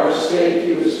 For our sake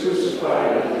he was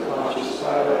crucified under Pontius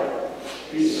Pilate.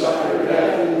 He suffered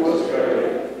death and was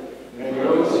buried, and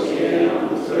rose again on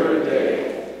the third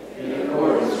day, in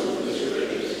accordance with the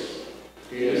Scriptures.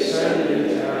 He ascended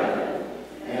into heaven,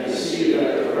 and is seated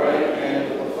at the right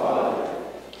hand of the Father.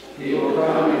 He will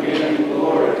come again in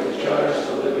glory to judge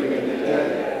the living and the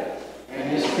dead, and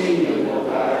his kingdom will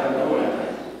have no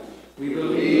end. We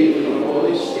believe in the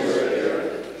Holy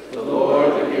Spirit, the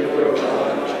Lord, the giver of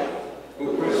life,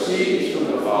 who proceeds from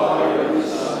the Father and the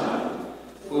Son,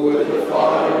 who with the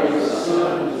Father and the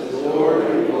Son is adored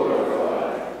and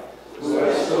glorified, who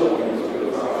has spoken through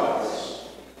the prophets.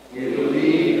 We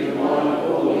believe in one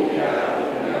holy Catholic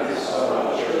and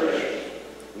Apostolic Church.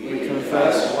 We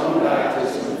confess one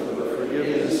baptism for the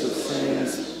forgiveness of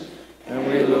sins, and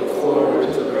we look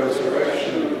forward to the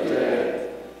resurrection of the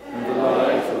dead and the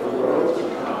life of the world to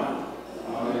come.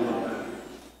 Amen.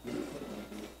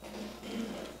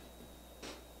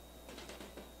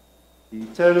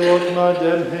 Itelot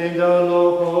madem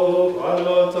hegaloho,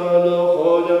 palot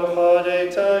aloho dem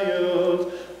hadetayut,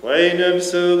 weinem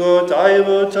sugo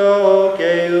taibuto,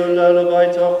 geul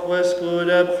alabaitoch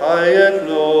weskudem hayet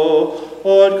lo,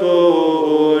 od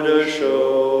kud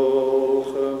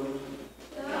shochem.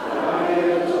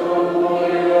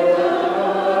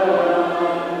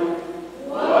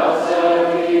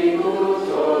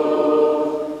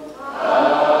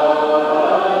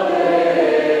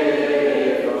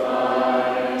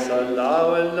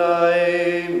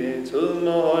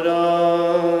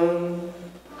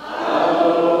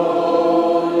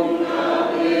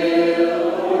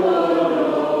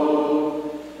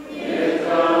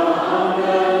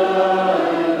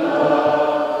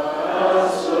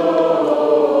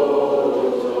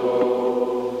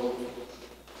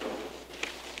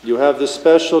 You have the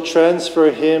special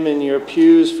transfer hymn in your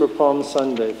pews for Palm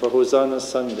Sunday, for Hosanna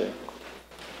Sunday.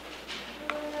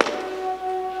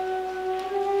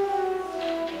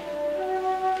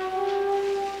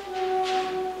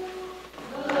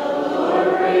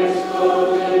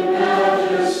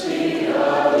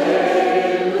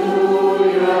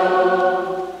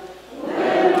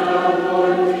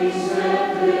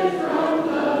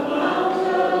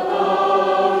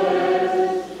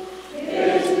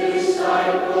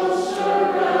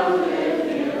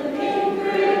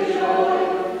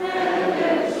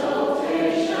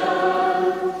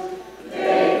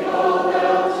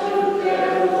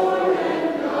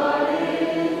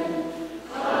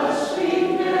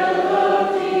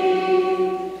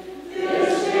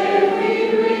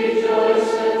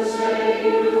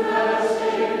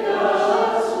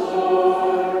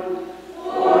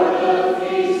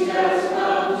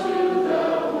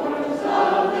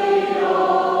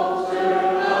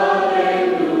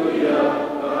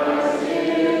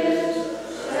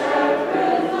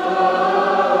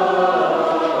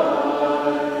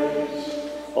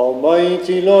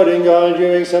 Almighty Lord and God,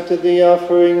 you accepted the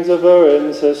offerings of our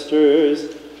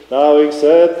ancestors. Now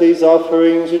accept these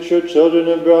offerings which your children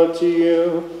have brought to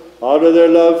you, out of their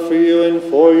love for you and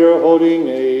for your holy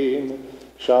name.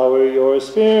 Shower your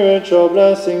spiritual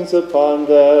blessings upon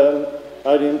them,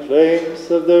 and in place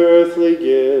of their earthly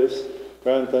gifts,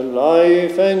 grant them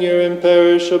life and your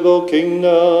imperishable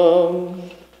kingdom.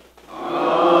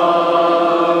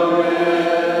 Amen.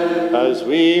 As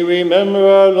we remember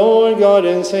our Lord God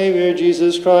and Savior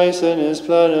Jesus Christ and his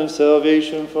plan of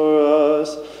salvation for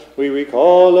us, we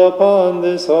recall upon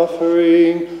this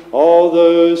offering all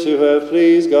those who have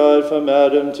pleased God from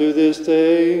Adam to this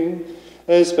day,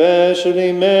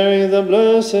 especially Mary, the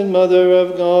Blessed Mother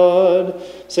of God,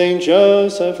 Saint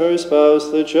Joseph, her spouse,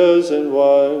 the chosen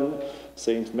one,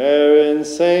 Saint Mary,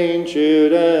 Saint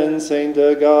Jude, and Saint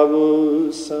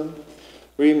Agabus.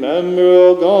 Remember,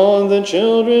 O God, the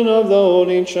children of the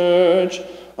Holy Church,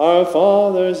 our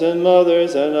fathers and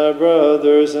mothers, and our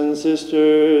brothers and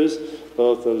sisters,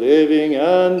 both the living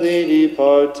and the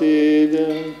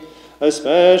departed,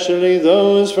 especially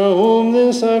those for whom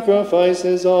this sacrifice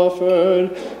is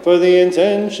offered, for the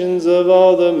intentions of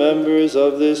all the members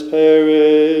of this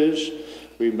parish.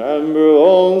 Remember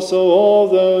also all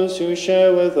those who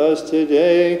share with us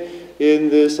today in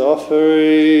this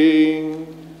offering.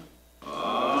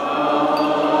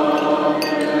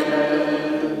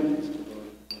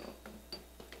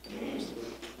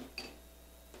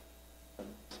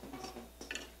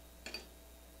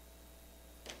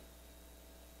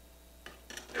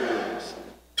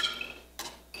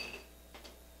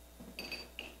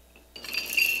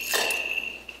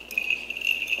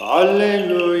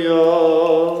 Alleluia.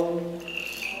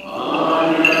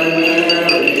 Honor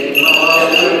Mary,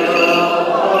 Mother of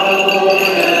our Lord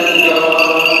and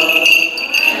God,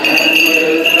 and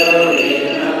with her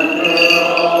remember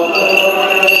all the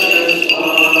righteous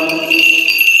ones,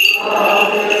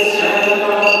 prophets and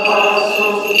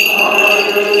apostles,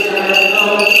 martyrs and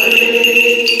the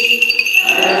priests,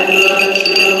 and the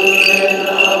children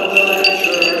of the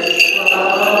church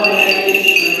from age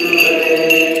to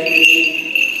age.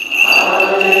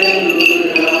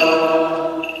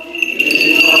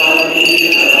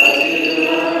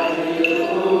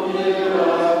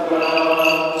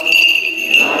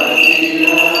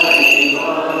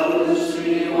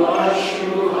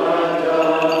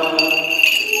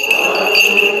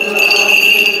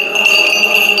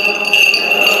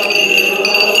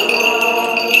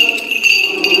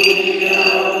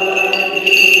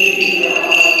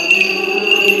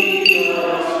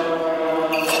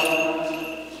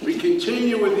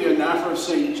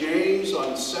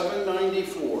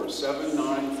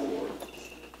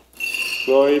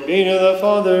 Glory be to the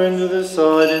Father, and to the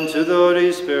Son, and to the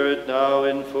Holy Spirit, now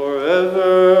and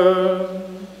forever.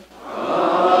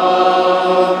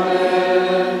 Amen.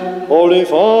 Holy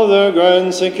Father,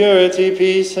 grant security,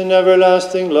 peace, and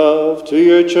everlasting love to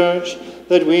your church,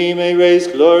 that we may raise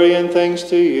glory and thanks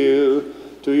to you,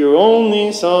 to your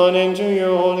only Son, and to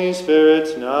your Holy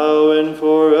Spirit, now and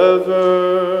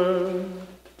forever.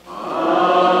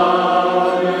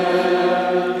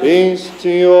 Peace to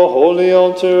your holy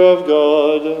altar of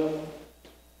God.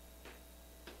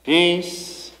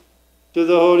 Peace to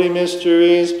the holy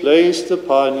mysteries placed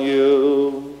upon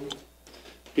you.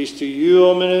 Peace to you,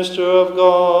 O minister of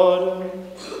God.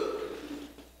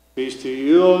 Peace to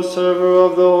you, O server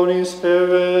of the Holy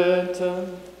Spirit.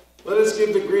 Let us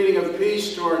give the greeting of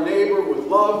peace to our neighbor with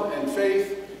love and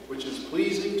faith, which is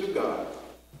pleasing to God.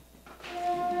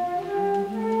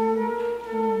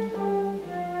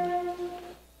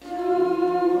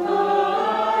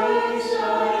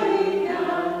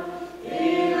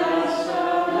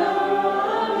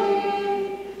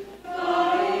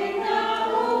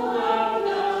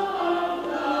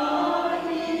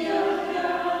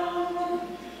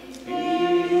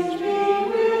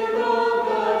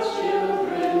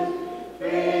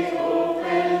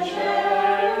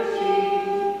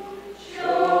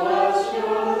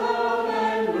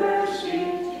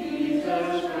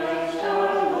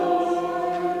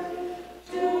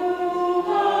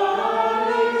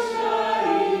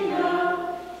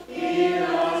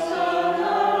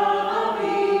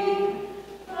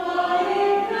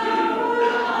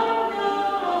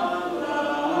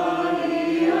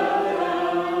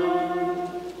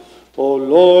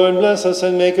 Bless us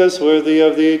and make us worthy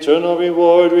of the eternal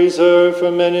reward reserved for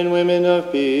men and women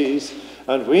of peace,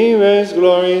 and we raise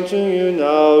glory to you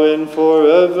now and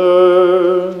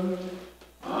forever.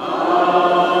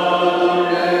 Amen.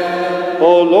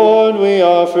 O Lord, we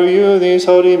offer you these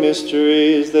holy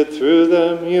mysteries, that through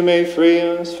them you may free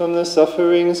us from the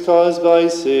sufferings caused by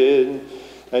sin,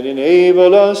 and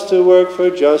enable us to work for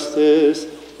justice,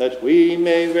 that we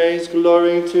may raise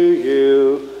glory to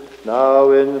you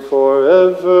now and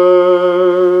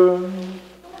forever.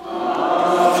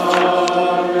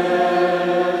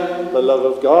 The love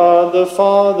of God the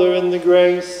Father and the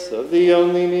grace of the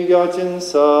only begotten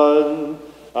Son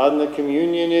and the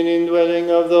communion and indwelling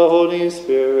of the Holy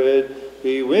Spirit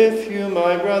be with you,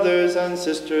 my brothers and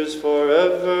sisters,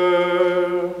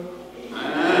 forever.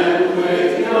 And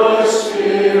with your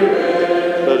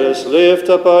spirit. Let us lift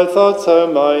up our thoughts, our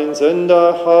minds, and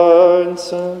our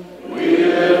hearts. We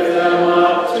lift them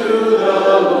up to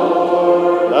the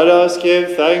Lord. Let us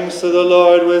give thanks to the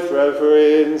Lord with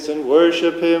reverence and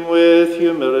worship him with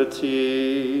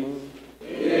humility.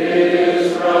 It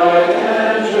is right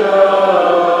and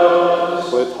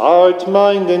just. With heart,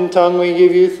 mind, and tongue we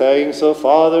give you thanks, O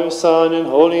Father, Son, and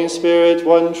Holy Spirit,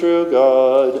 one true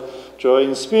God.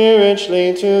 Join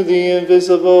spiritually to the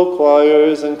invisible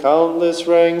choirs and countless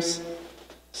ranks.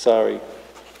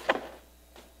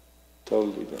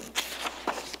 Totally done.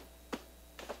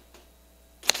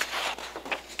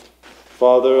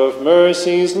 Father of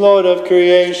mercies, Lord of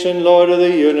creation, Lord of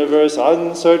the universe,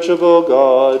 unsearchable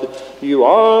God, you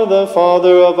are the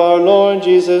Father of our Lord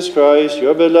Jesus Christ,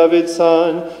 your beloved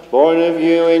Son, born of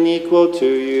you and equal to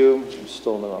you. You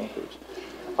stole the wrong page.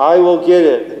 I will get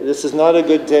it. This is not a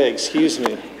good day. Excuse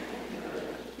me.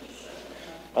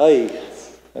 Aye,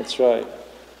 that's right.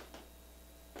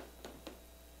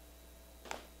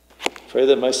 Pray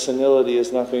that my senility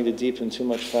is not going to deepen too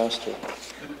much faster.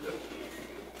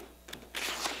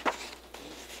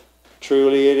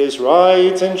 Truly it is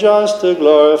right and just to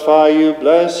glorify you,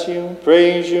 bless you,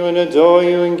 praise you, and adore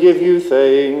you, and give you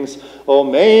thanks, O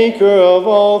Maker of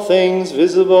all things,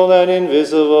 visible and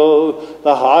invisible.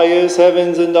 The highest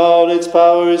heavens and all its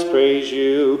powers praise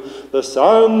you. The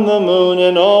sun, the moon,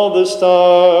 and all the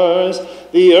stars,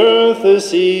 the earth, the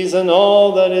seas, and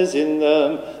all that is in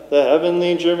them, the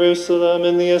heavenly Jerusalem,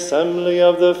 and the assembly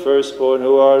of the firstborn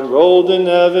who are enrolled in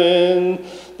heaven.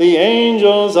 The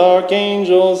angels,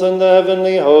 archangels, and the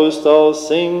heavenly host all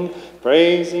sing,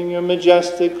 praising your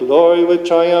majestic glory with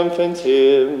triumphant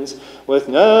hymns, with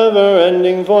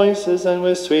never-ending voices and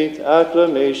with sweet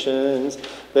acclamations.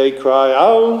 They cry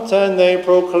out and they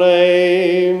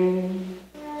proclaim.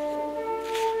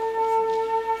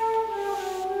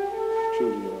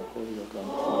 Truly, holy, O God,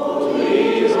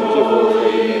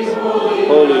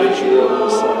 holy is your only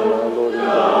Son, our Lord and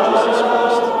God, Jesus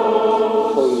Christ.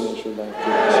 Holy is your life,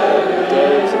 goodness,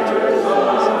 delves into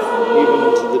all things, even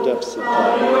into the depths of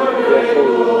God. You are holy, O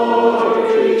Lord, for the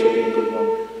creator and good one.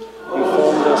 You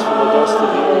formed us from the dust of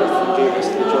the earth and gave us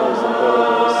the joys of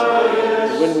paradise.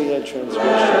 And when we had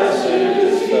transgressed your commandment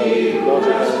and fell, you did not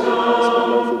abandon us, but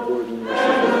overburdened us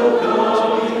with all the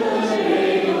instructions.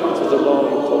 To the law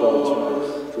you called out to us,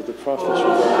 to the prophets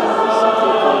regarding us, at the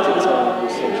appointed time you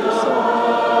sent your Son,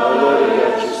 our Lord and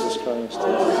God Jesus Christ, into the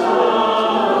world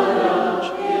and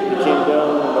he came down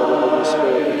and by the Holy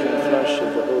Spirit became flesh of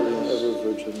the Holy and ever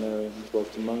Virgin Mary and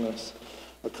dwelt among us,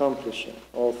 accomplishing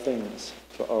all things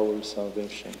for our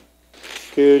salvation.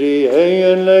 Kyrie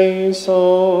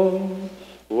eleison,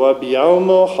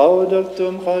 وبيوم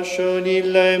حودكتم خشوني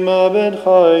لما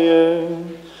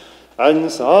بدخايم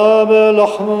أنساب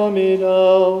لحم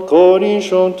منا قوري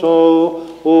شنتو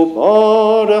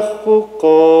وبارخ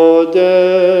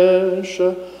قادش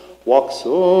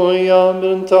وقسويا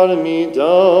من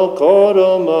تلميدا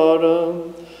قارمارم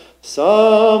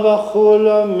سابخو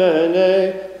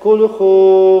لمني كل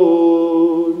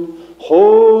خون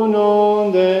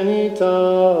خونون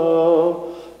دنيتا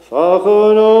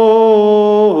فخرو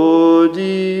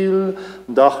ديل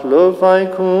دخل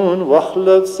فيكون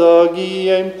وخلف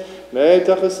ساقيم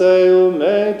متخسيو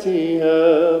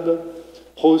متيهب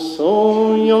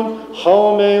حسون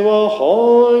حومي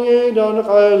وحايدان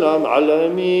غلام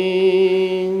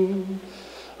علمين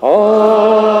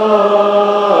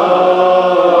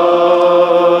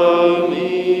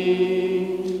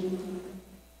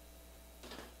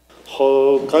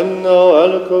خلقنا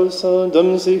الكوسا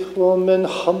دمزيخ ومن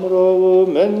حمرا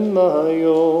ومن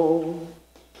مايو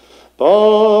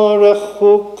بارخ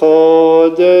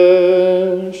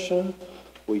قادش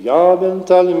ويابن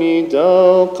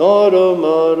تلميدا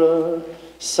قارمار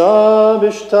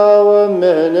سابشتا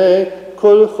ومهني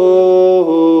كل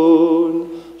خون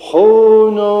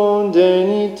خونون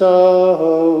دنيتا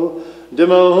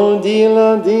دمو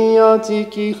ديلا دياتي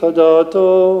كي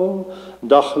خداتو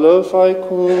دخل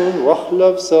فيكون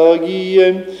وخلف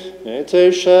ساقيم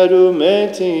متشارو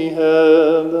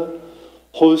متيهب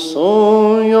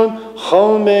حسون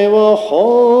خومي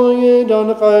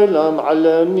وحايدان غلام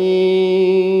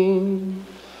علمين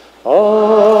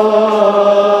آمين.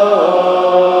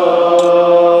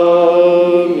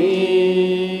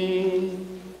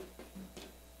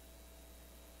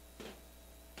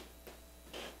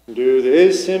 Do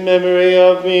this in memory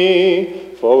of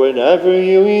me, for whenever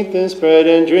you eat this bread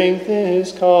and drink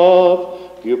this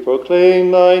cup, you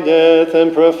proclaim my death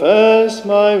and profess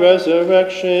my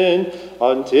resurrection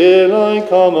until I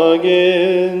come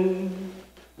again.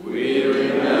 We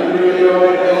remember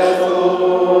your death, O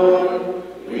Lord.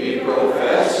 We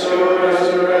profess your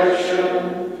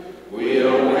resurrection. We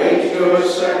await your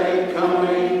second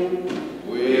coming.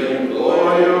 We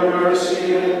implore your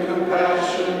mercy and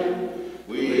compassion.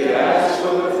 We ask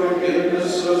for the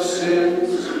forgiveness of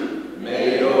sins.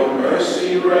 May your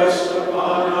mercy rest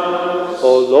upon us.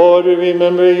 O Lord, we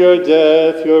remember your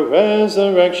death, your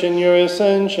resurrection, your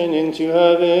ascension into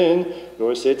heaven,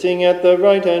 your sitting at the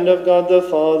right hand of God the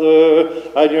Father,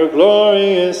 and your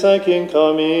glorious second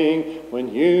coming,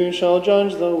 when you shall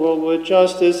judge the world with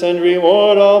justice and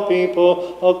reward all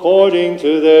people according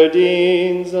to their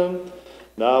deeds.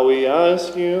 Now we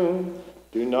ask you,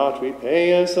 do not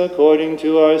repay us according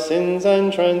to our sins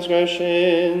and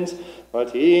transgressions,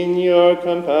 but in your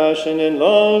compassion and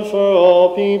love for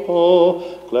all people,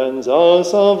 cleanse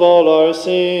us of all our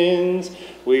sins.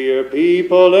 We, your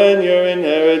people and your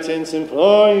inheritance,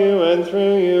 implore you, and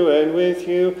through you and with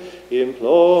you,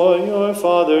 implore your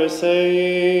Father,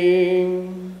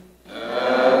 saying,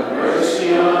 Have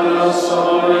mercy on us,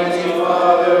 Almighty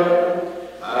Father.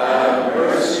 Have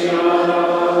mercy on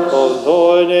us. O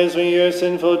Lord, as we, your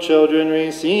sinful children,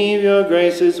 receive your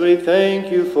graces, we thank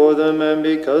you for them and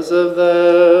because of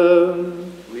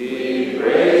them. We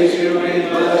praise you, we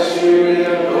bless you, we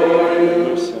adore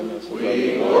you.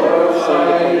 We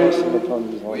glorify you.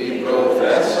 We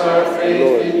profess our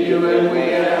faith in you, and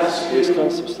we ask you,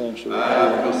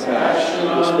 have compassion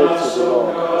on us, O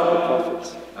God.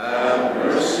 Have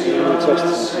mercy on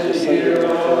us, Savior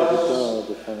of us.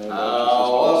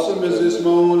 How awesome is this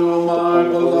moment, O my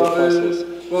beloved,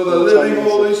 for the living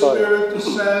Holy Spirit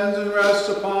descends and rests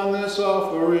upon this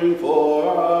offering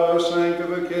for our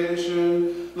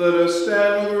sanctification. Let us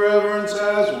stand with reverence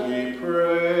as we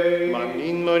pray.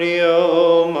 Manin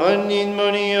Mario, Manin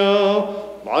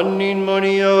Mario, Manin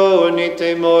Mario,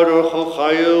 Nite Moro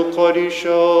Chayil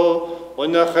Kodisho,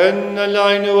 Onachen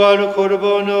Alainu Al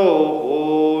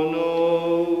Korbono, no.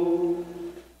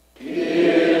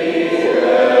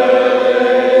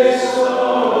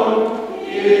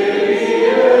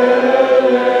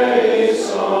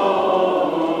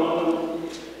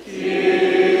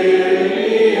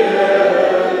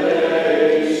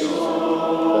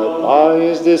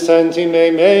 Descent he may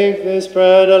make this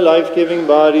bread a life-giving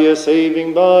body, a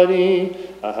saving body,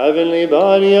 a heavenly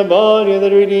body, a body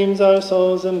that redeems our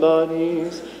souls and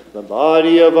bodies, the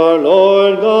body of our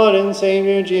Lord God and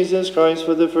Savior Jesus Christ,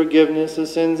 for the forgiveness of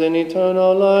sins and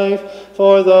eternal life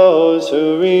for those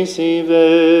who receive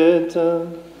it.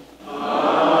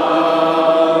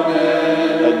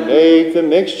 Make the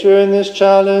mixture in this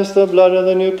chalice the blood of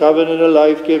the new covenant, a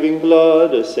life-giving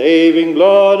blood, a saving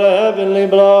blood, a heavenly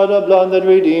blood, a blood that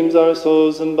redeems our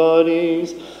souls and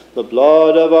bodies, the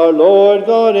blood of our Lord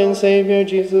God and Savior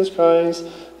Jesus Christ,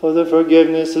 for the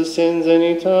forgiveness of sins and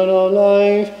eternal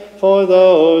life for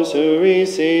those who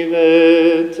receive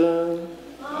it. Amen.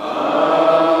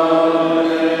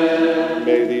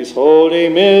 May these holy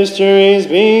mysteries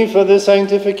be for the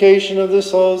sanctification of the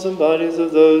souls and bodies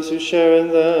of those who share in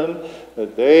them,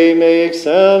 that they may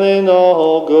excel in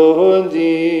all good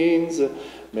deeds.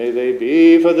 May they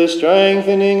be for the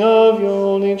strengthening of your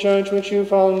holy church, which you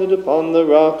founded upon the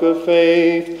rock of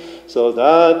faith, so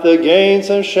that the gates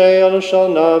of Sheol shall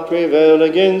not prevail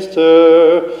against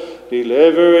her,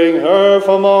 delivering her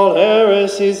from all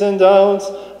heresies and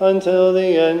doubts until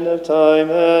the end of time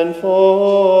and forever.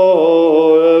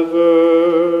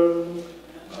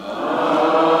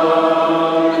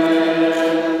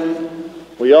 Amen.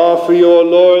 We offer you, O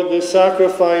Lord, this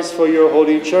sacrifice for your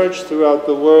holy church throughout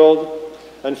the world,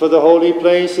 and for the holy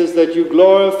places that you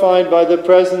glorified by the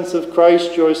presence of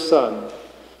Christ your Son,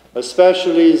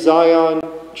 especially Zion,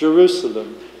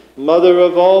 Jerusalem, mother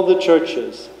of all the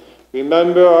churches.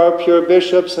 Remember our pure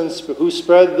bishops who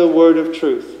spread the word of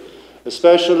truth,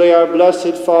 especially our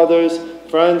blessed fathers,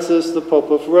 Francis, the Pope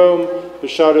of Rome,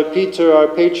 Bishara Peter, our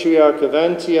Patriarch of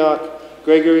Antioch,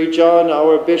 Gregory John,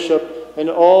 our Bishop, and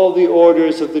all the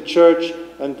orders of the Church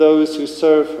and those who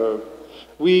serve her.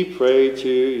 We pray to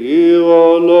you,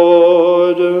 O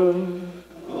Lord.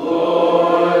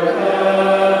 Lord,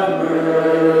 have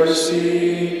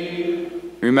mercy.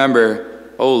 Remember,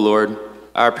 O Lord,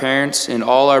 our parents and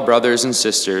all our brothers and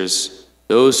sisters,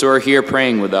 those who are here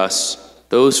praying with us,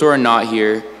 those who are not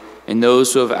here, and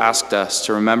those who have asked us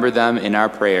to remember them in our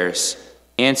prayers.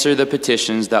 Answer the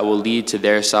petitions that will lead to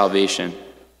their salvation.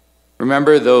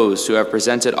 Remember those who have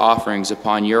presented offerings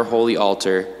upon your holy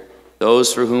altar,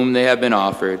 those for whom they have been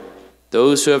offered,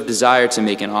 those who have desired to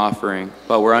make an offering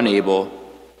but were unable,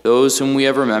 those whom we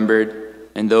have remembered,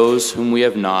 and those whom we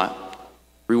have not.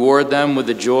 Reward them with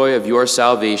the joy of your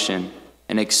salvation,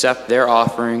 and accept their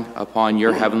offering upon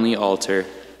your heavenly altar.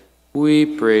 We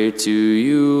pray to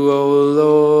you, O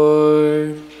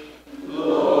Lord.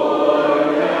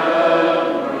 Lord,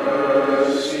 have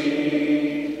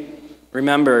mercy.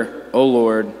 Remember, O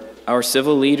Lord, our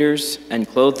civil leaders, and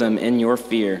clothe them in your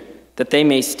fear, that they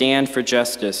may stand for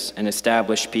justice and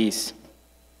establish peace.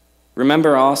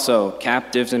 Remember also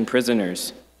captives and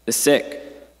prisoners, the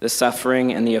sick, the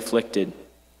suffering, and the afflicted,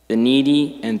 the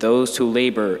needy, and those who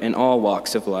labor in all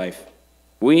walks of life.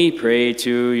 We pray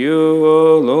to you,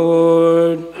 O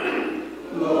Lord.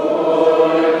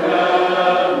 Lord,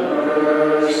 have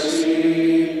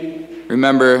mercy.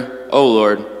 Remember, O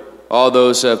Lord, all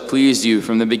those who have pleased you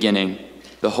from the beginning,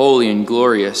 the holy and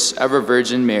glorious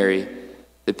ever-Virgin Mary,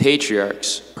 the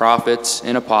patriarchs, prophets,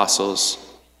 and apostles,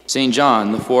 St.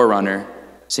 John the forerunner,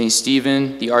 St.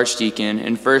 Stephen the archdeacon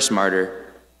and first martyr,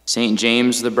 St.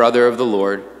 James the brother of the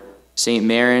Lord, St.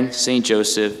 Maron, St.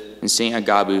 Joseph, and St.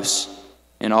 Agabus,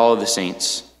 and all of the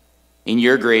saints. In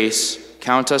your grace,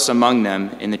 count us among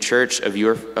them in the church of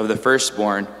the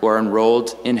firstborn who are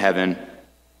enrolled in heaven.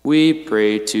 We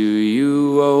pray to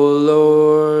you, O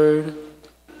Lord.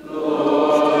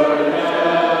 Lord,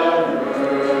 have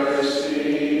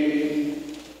mercy.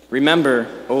 Remember,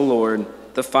 O Lord,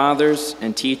 the fathers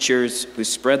and teachers who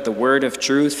spread the word of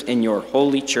truth in your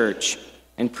holy church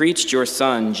and preached your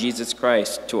Son, Jesus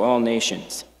Christ, to all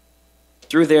nations.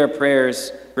 Through their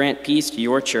prayers, grant peace to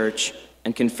your church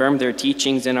and confirm their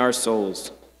teachings in our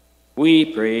souls. We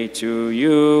pray to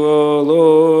you, O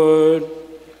Lord.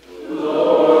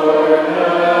 Lord,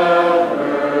 have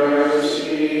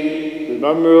mercy.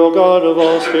 Remember, O God of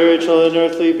all spiritual and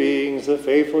earthly beings, the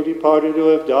faithful departed who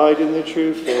have died in the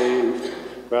true faith.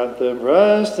 Grant them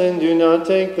rest and do not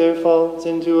take their faults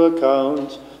into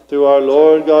account. Through our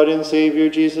Lord God and Savior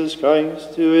Jesus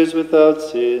Christ, who is without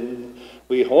sin,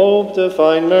 we hope to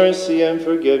find mercy and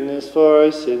forgiveness for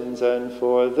our sins and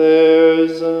for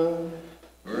theirs.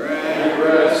 Grant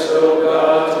rest, O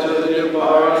God, to the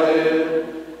departed,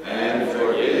 and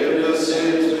forgive the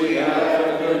sins we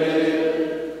have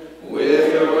committed,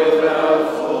 with or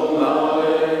without full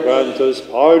knowledge. Grant us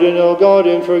pardon, O God,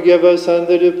 and forgive us and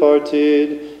the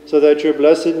departed, so that your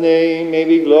blessed name may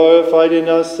be glorified in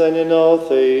us and in all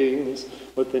things,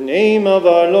 with the name of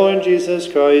our Lord Jesus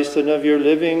Christ and of your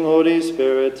living Holy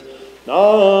Spirit,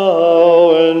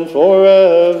 now and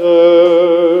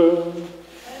forever.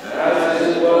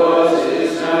 As it was,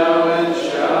 is now, and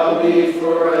shall be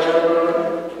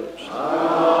forever.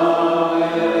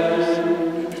 Amen.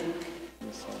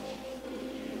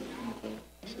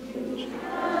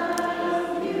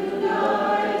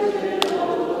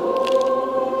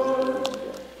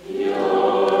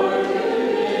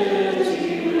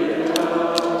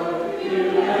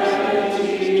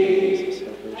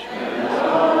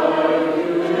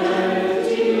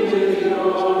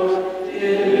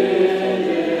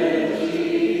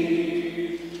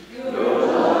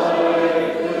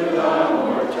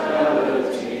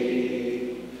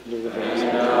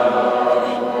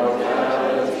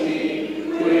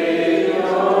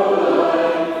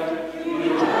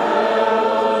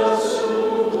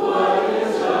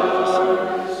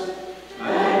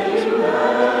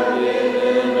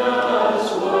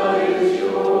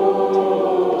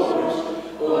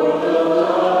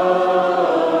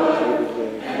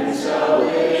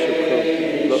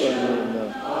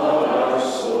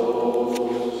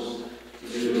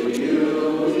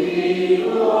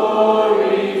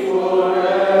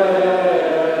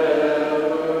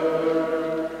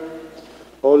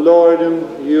 O Lord,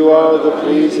 you are the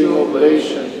pleasing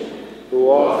oblation, who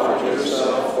offered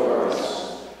yourself for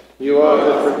us. You are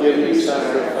the forgiving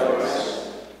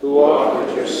sacrifice, who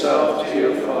offered yourself to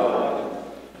your Father.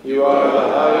 You are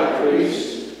the high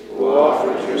priest, who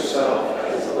offered yourself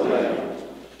as the Lamb.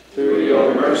 Through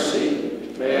your mercy,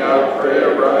 may our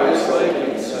prayer rise like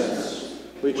incense,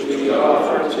 which we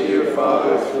offer to your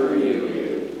Father through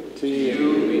you. To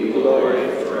you be glory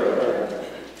forever.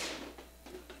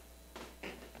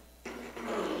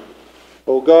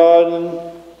 O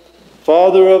God,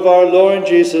 Father of our Lord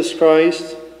Jesus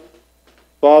Christ,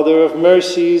 Father of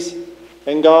mercies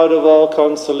and God of all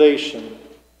consolation,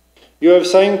 you have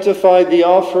sanctified the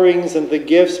offerings and the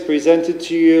gifts presented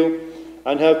to you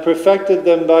and have perfected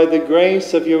them by the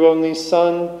grace of your only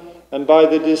Son and by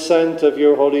the descent of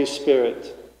your Holy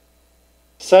Spirit.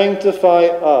 Sanctify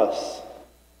us,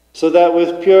 so that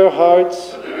with pure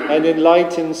hearts and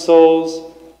enlightened souls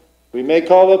we may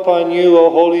call upon you, O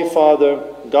Holy Father,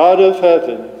 God of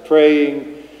heaven,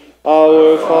 praying,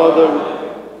 Our Father,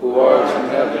 who art in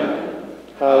heaven,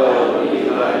 hallowed be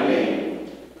thy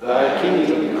name. Thy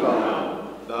kingdom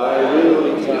come, thy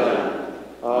will be done,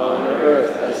 on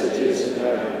earth as it is in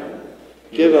heaven.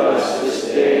 Give us this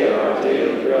day our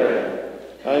daily bread,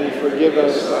 and forgive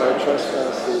us our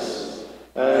trespasses,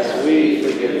 as we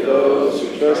forgive those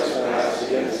who trespass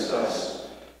against us.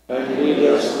 And lead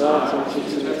us not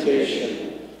into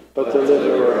temptation, but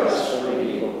deliver us from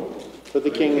evil. for the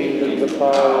kingdom, the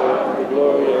power, and the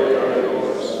glory are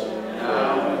yours.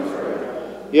 Now and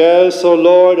forever. Yes, O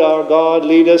Lord our God,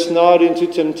 lead us not into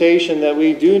temptation, that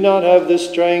we do not have the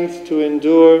strength to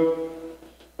endure.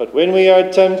 But when we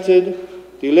are tempted,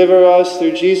 deliver us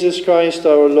through Jesus Christ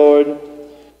our Lord.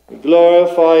 We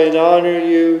glorify and honor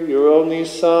you, your only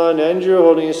Son, and your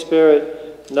Holy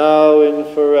Spirit, now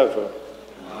and forever.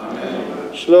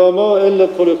 Amen. Shlomo el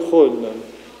Kolichon.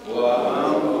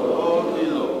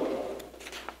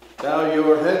 Bow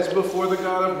your heads before the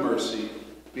God of mercy,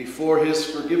 before his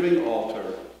forgiving altar,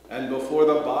 and before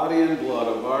the body and blood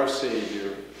of our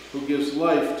Savior, who gives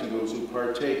life to those who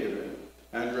partake of it,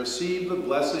 and receive the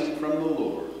blessing from the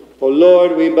Lord. O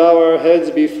Lord, we bow our heads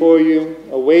before you,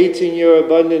 awaiting your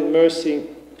abundant mercy.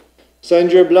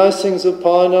 Send your blessings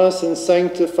upon us and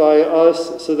sanctify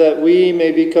us, so that we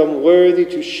may become worthy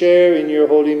to share in your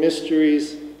holy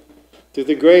mysteries. Through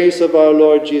the grace of our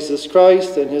Lord Jesus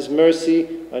Christ and his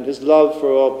mercy and his love for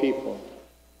all people.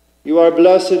 You are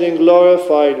blessed and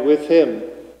glorified with him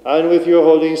and with your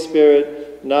Holy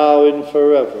Spirit, now and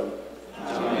forever.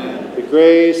 Amen. The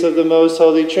grace of the most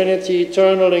holy Trinity,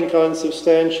 eternal and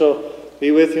consubstantial,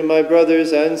 be with you, my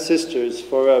brothers and sisters,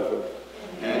 forever.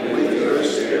 And with your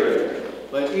spirit.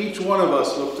 Let each one of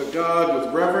us look to God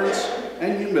with reverence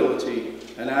and humility,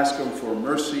 and ask him for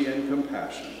mercy and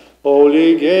compassion.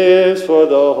 Holy gifts for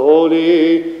the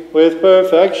holy, with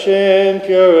perfection,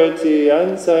 purity,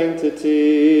 and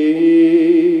sanctity.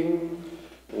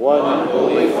 One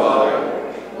Holy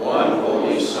Father, one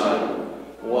Holy Son,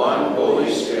 one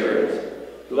Holy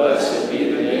Spirit. Blessed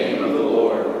be the name of the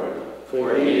Lord,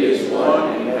 for he is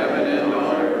one in heaven and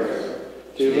on earth.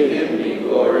 To him be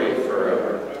glory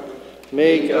forever.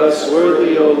 Make us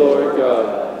worthy, O Lord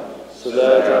God, so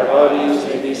that our bodies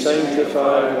may be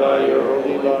sanctified by your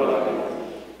holy body,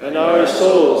 and our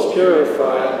souls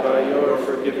purified by your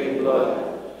forgiving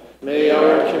blood. May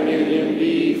our communion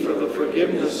be for the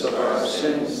forgiveness of our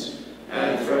sins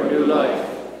and for new life.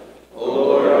 O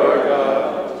Lord our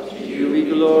God, to you be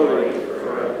glory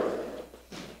forever.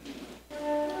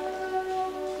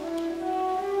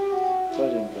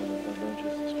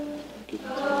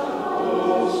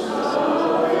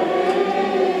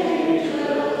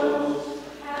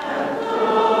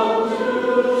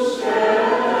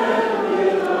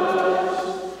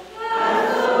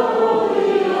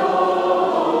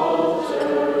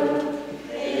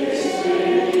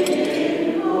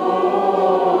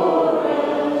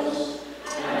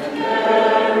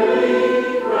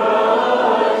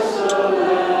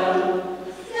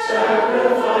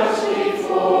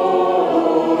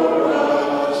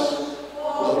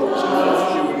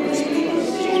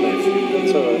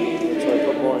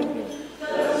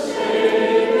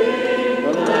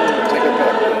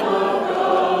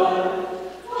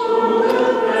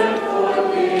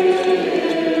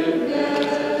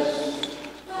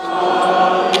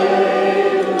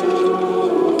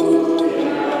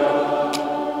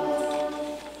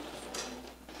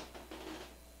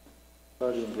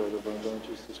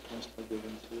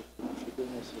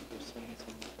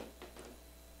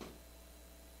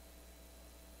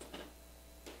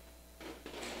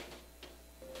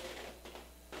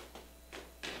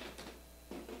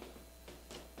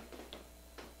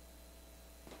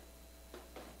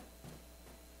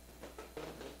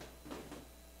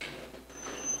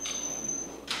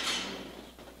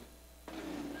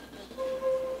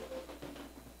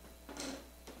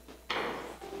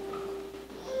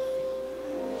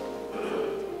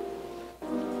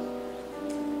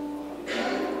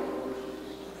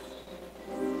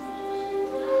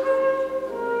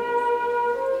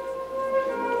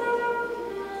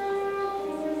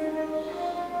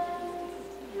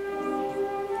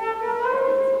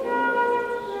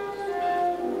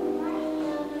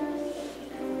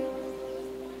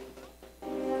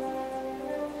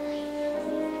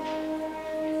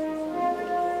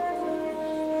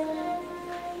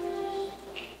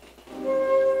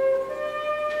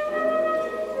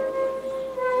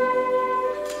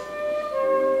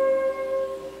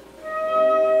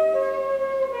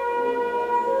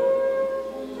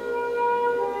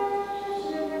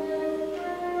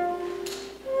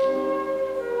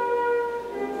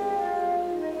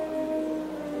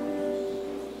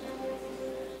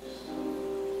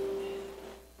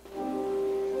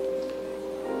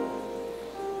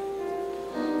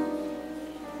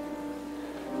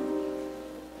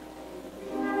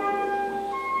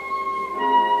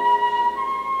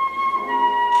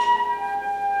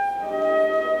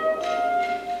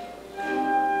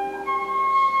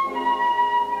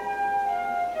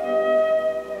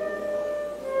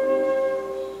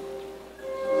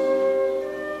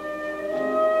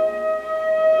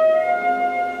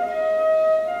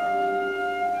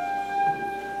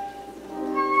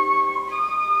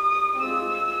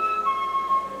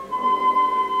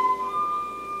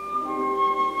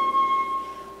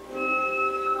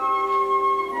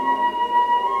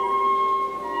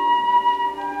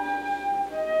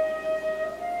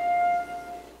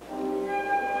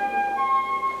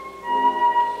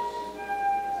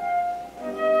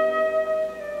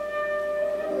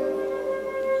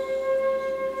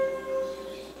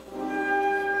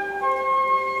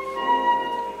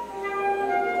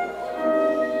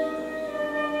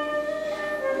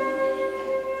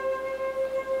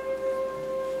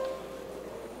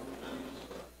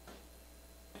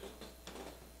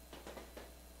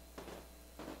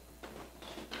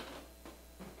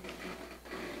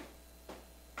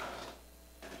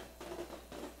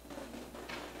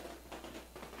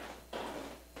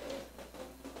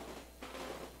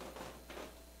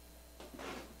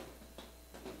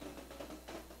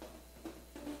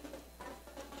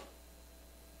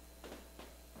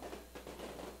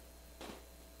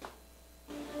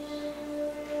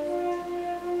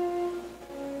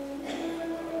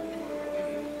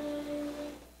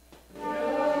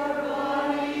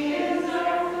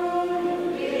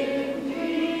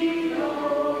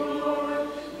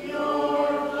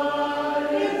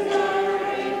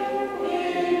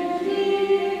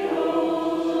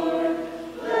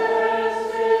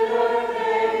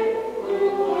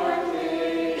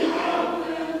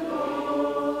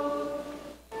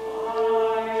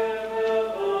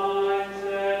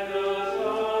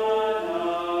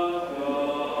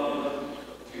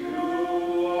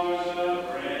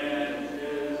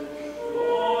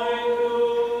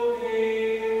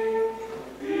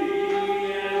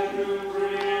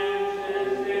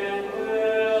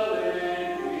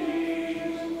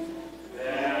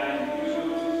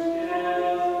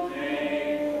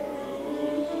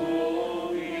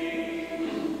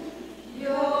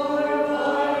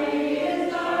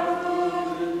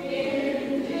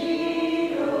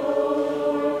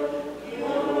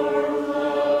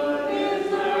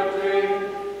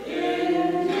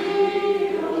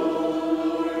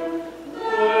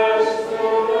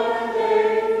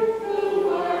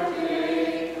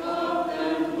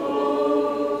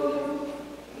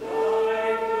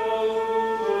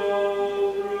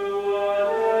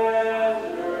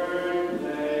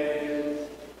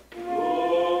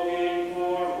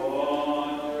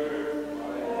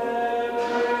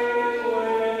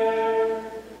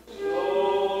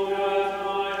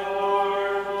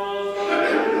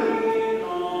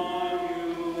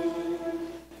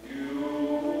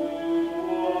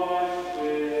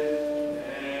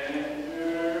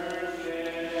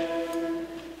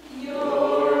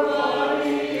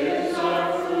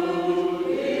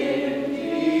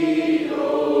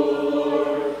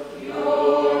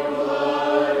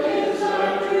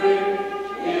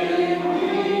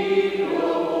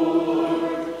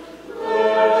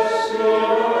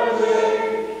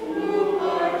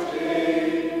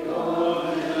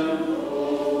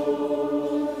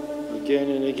 again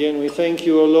and again. We thank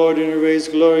you, O Lord, and we raise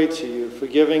glory to you for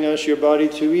giving us your body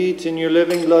to eat and your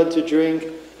living blood to drink.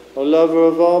 O lover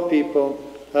of all people,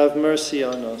 have mercy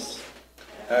on us.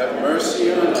 Have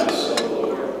mercy on us, O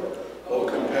Lord. O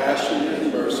compassionate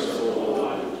and merciful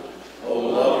one. O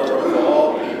lover of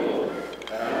all people,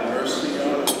 have mercy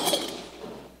on us.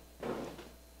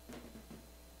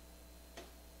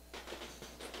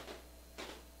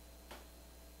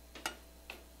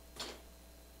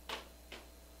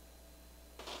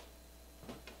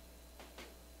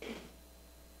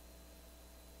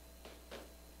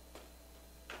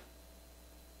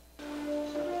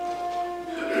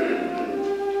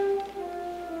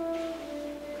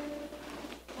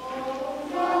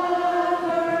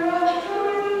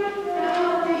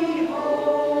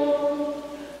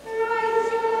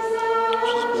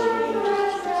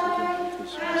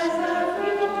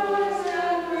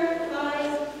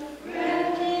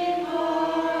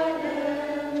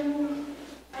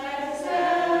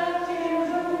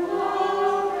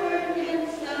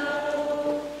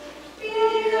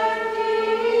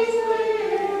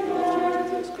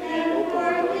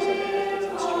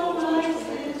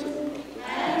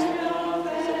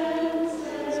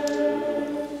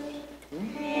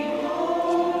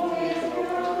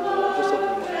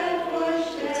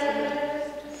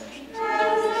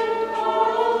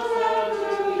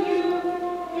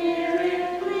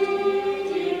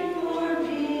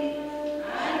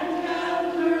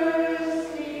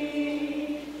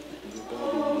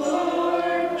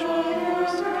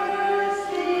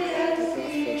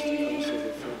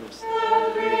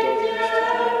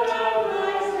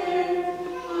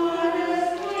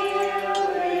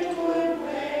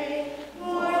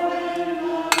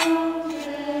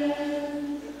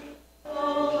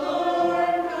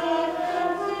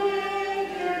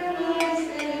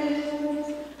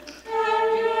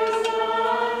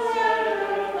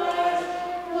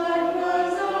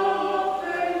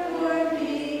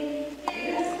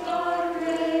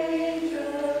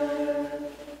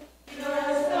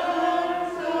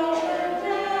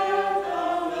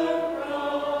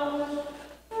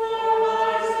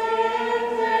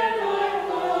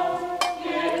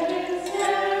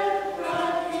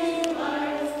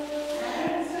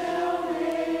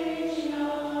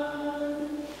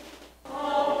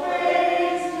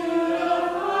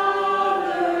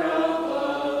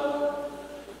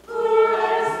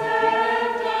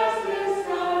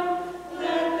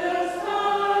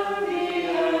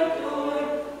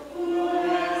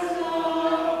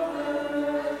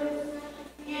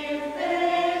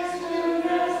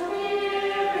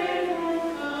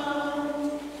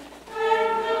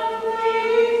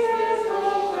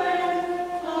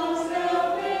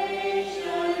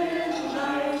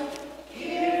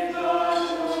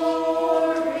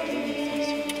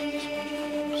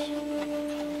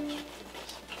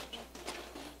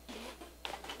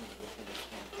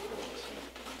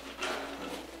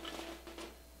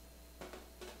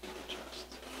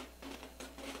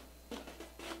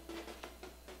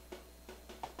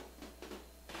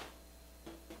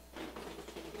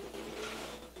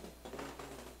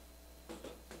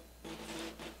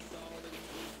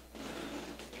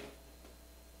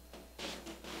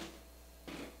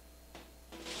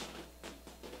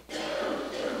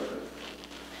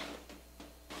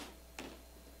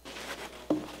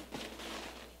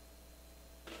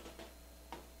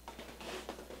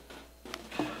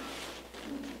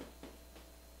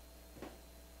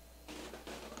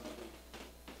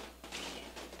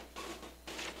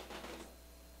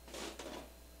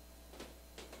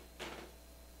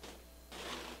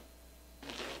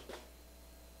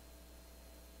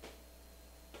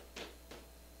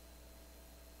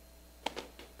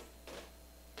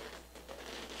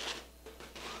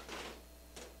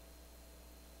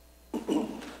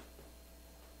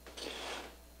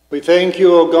 We thank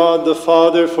you, O God the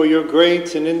Father, for your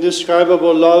great and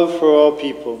indescribable love for all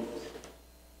people.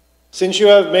 Since you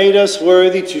have made us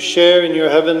worthy to share in your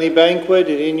heavenly banquet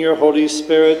and in your Holy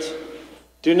Spirit,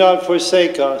 do not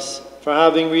forsake us for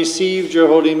having received your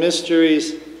holy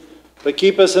mysteries, but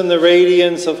keep us in the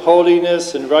radiance of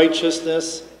holiness and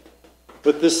righteousness.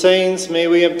 With the saints may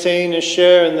we obtain a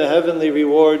share in the heavenly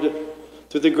reward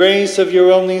through the grace of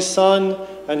your only Son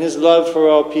and his love for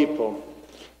all people.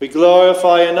 We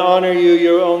glorify and honor you,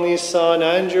 your only Son,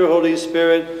 and your Holy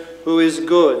Spirit, who is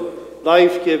good,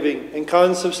 life-giving, and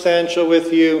consubstantial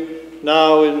with you,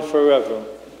 now and forever.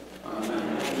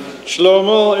 Amen.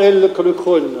 Shlomo el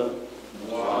Kulkulna.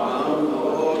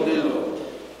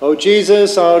 O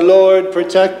Jesus, our Lord,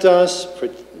 protect us,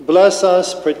 bless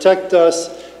us, protect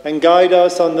us, and guide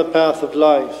us on the path of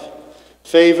life.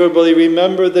 Favorably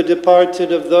remember the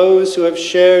departed of those who have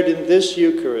shared in this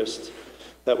Eucharist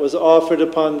that was offered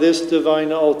upon this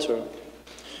divine altar.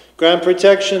 Grant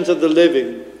protection to the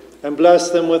living and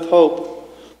bless them with hope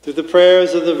through the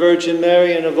prayers of the Virgin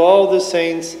Mary and of all the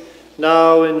saints,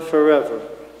 now and forever.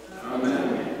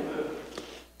 Amen.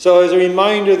 So as a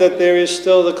reminder that there is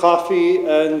still the coffee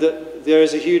and there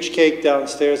is a huge cake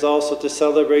downstairs also to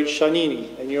celebrate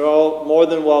Shaneenee, and you're all more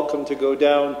than welcome to go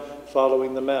down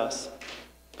following the Mass.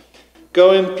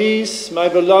 Go in peace, my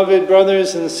beloved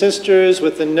brothers and sisters,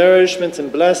 with the nourishment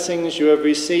and blessings you have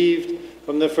received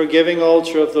from the forgiving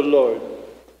altar of the Lord.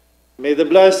 May the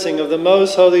blessing of the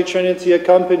Most Holy Trinity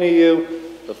accompany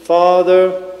you, the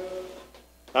Father,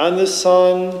 and the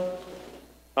Son,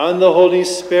 and the Holy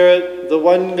Spirit, the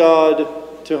one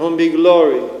God, to whom be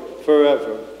glory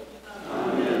forever.